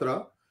Vikas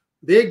Patra.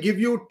 They give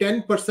you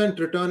 10%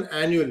 return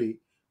annually,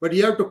 but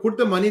you have to put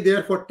the money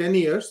there for 10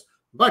 years.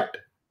 But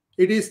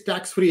it is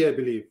tax-free, I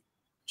believe.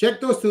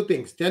 Check those 2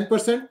 things,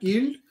 10%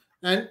 yield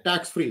and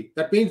tax-free.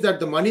 That means that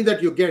the money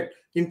that you get,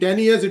 in 10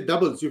 years, it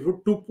doubles.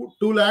 You put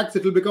 2 lakhs,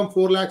 it will become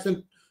 4 lakhs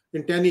in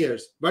 10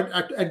 years. But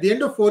at the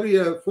end of 4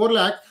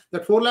 lakhs,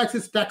 that 4 lakhs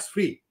is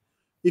tax-free.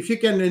 If you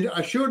can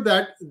assure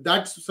that,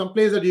 that's some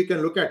place that you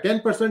can look at.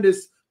 10%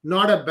 is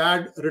not a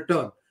bad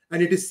return.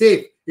 And it is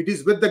safe. It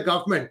is with the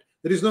government.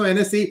 There is no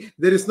NSE.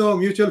 There is no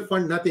mutual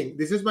fund, nothing.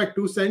 This is my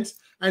 2 cents.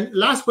 And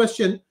last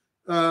question,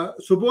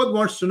 Subodh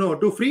wants to know,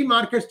 do free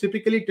markets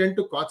typically tend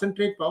to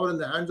concentrate power in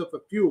the hands of a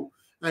few?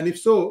 And if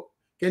so,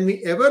 can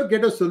we ever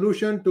get a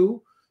solution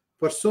to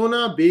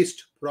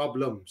persona-based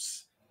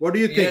problems? What do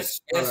you think?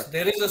 Yes,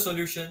 there is a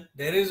solution.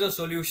 There is a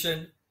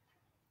solution.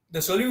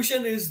 The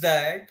solution is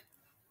that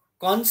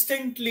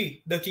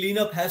constantly the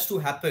cleanup has to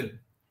happen.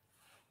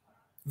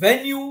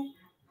 When you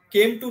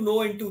came to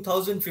know in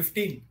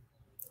 2015,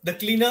 the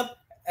cleanup,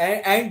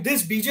 and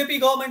this BJP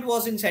government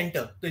was in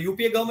center. The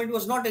UPA government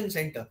was not in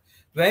center.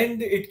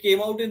 When it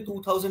came out in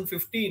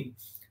 2015,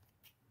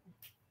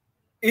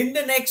 in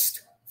the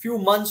next few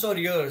months or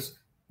years,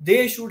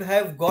 they should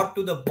have got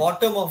to the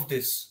bottom of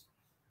this.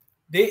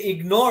 They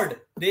ignored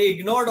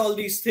all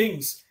these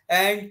things,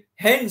 and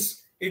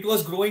hence it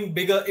was growing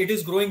bigger. It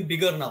is growing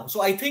bigger now.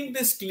 So I think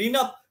this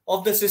cleanup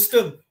of the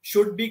system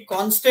should be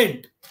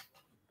constant.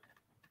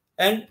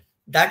 And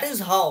that is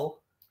how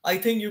I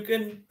think you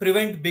can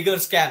prevent bigger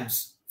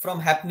scams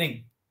from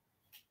happening.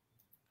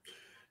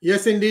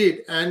 Yes,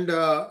 indeed. And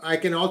I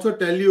can also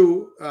tell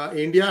you,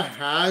 India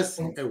has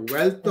a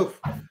wealth of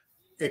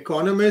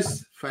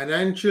economists,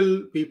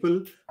 financial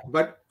people,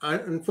 but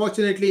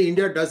unfortunately,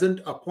 India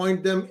doesn't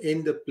appoint them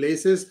in the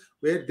places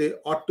where they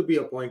ought to be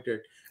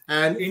appointed.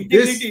 And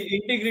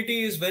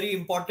integrity is very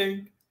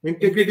important.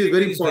 Integrity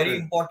is very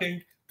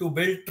important to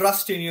build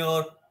trust in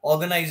your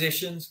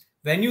organizations.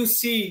 When you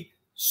see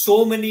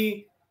so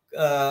many,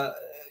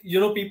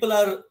 people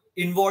are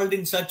involved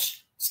in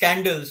such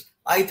scandals,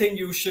 I think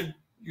you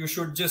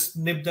should just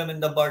nip them in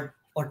the bud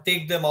or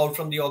take them out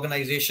from the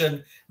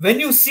organization. When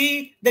you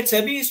see that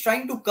SEBI is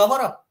trying to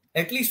cover up,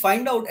 at least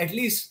find out, at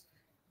least,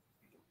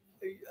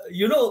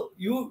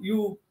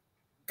 you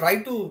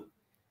try to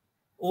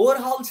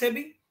overhaul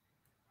SEBI.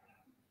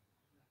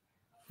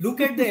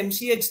 Look at the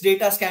MCX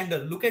data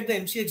scandal. Look at the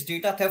MCX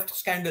data theft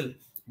scandal.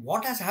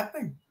 What has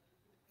happened?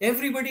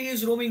 Everybody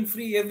is roaming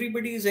free.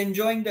 Everybody is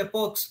enjoying their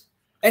perks.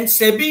 And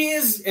SEBI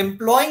is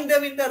employing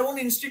them in their own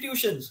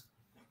institutions.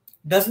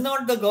 Does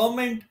not the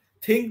government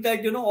think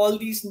that, all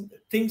these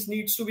things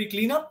needs to be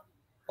cleaned up?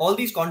 All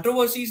these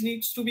controversies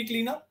needs to be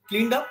cleaned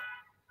up?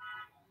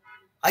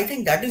 I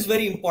think that is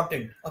very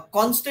important. A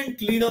constant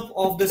cleanup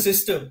of the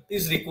system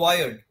is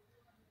required.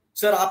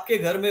 Sir, आपके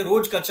घर में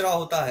रोज कचरा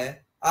होता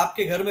है.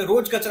 आपके घर में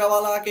रोज कचरा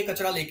वाला आके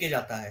कचरा लेके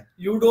जाता है.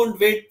 You don't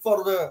wait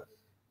for the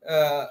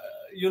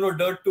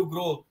dirt to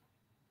grow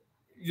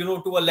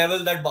to a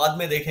level that बाद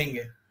में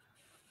देखेंगे.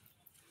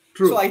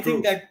 So I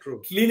think that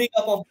cleaning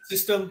up of the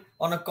system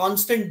on a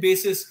constant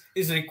basis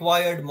is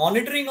required.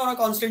 Monitoring on a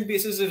constant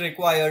basis is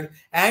required,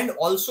 and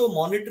also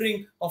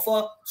monitoring of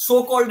a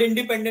so-called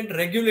independent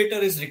regulator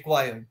is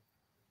required.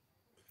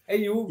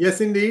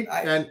 Yes, indeed.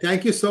 And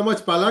thank you so much,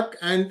 Palak.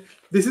 And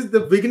this is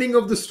the beginning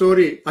of the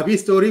story. Abhi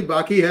story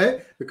baki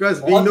hai,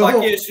 because we know.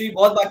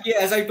 बहुत बाकी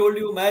है. As I told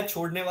you, मैं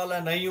छोड़ने वाला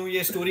नहीं हूँ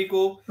ये story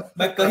को.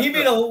 मैं कहीं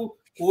भी रहूँ,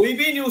 कोई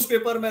भी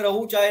newspaper में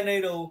रहूँ, चाहे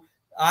नहीं रहूँ,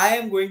 I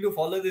am going to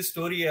follow this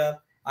story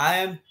up. I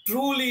am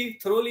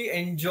thoroughly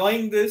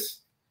enjoying this,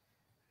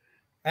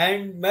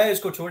 and मैं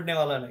इसको छोड़ने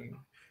वाला नहीं हूँ.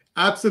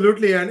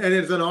 Absolutely, and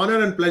it's an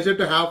honor and pleasure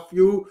to have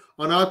you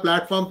on our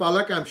platform,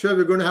 Palak. I'm sure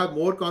we're going to have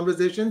more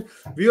conversation.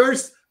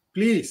 Viewers,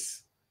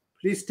 please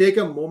take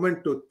a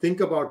moment to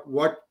think about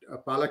what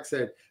Palak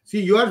said. See,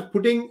 you are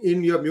putting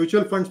in your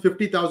mutual funds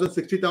 50,000,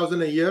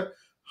 60,000 a year.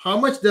 How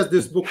much does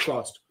this book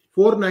cost?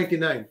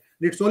 $4.99.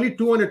 It's only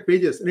 200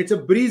 pages, and it's a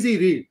breezy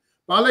read.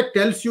 Palak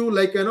tells you,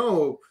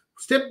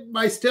 step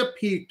by step,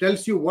 he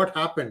tells you what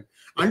happened.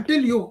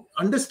 Until you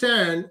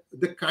understand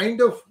the kind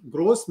of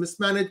gross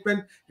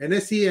mismanagement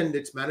NSE and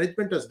its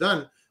management has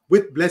done,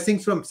 with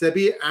blessings from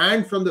SEBI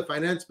and from the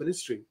finance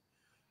ministry,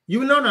 you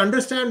will not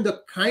understand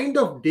the kind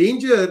of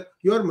danger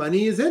your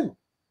money is in.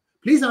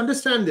 Please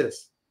understand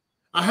this.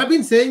 I have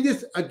been saying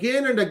this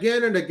again and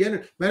again and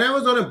again. When I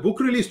was on a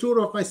book release tour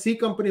of my C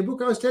Company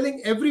book, I was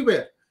telling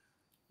everywhere,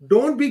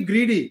 don't be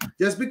greedy.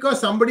 Just because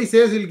somebody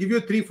says he'll give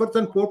you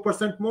 3%,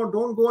 4% more,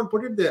 don't go and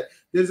put it there.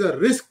 There's a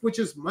risk which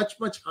is much,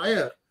 much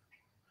higher.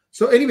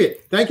 So anyway,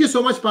 thank you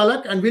so much,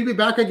 Palak. And we'll be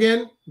back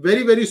again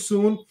very, very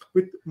soon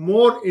with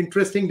more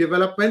interesting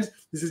developments.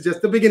 This is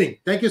just the beginning.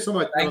 Thank you so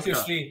much. Thank you,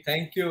 Sri.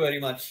 Thank you very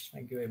much.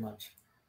 Thank you very much.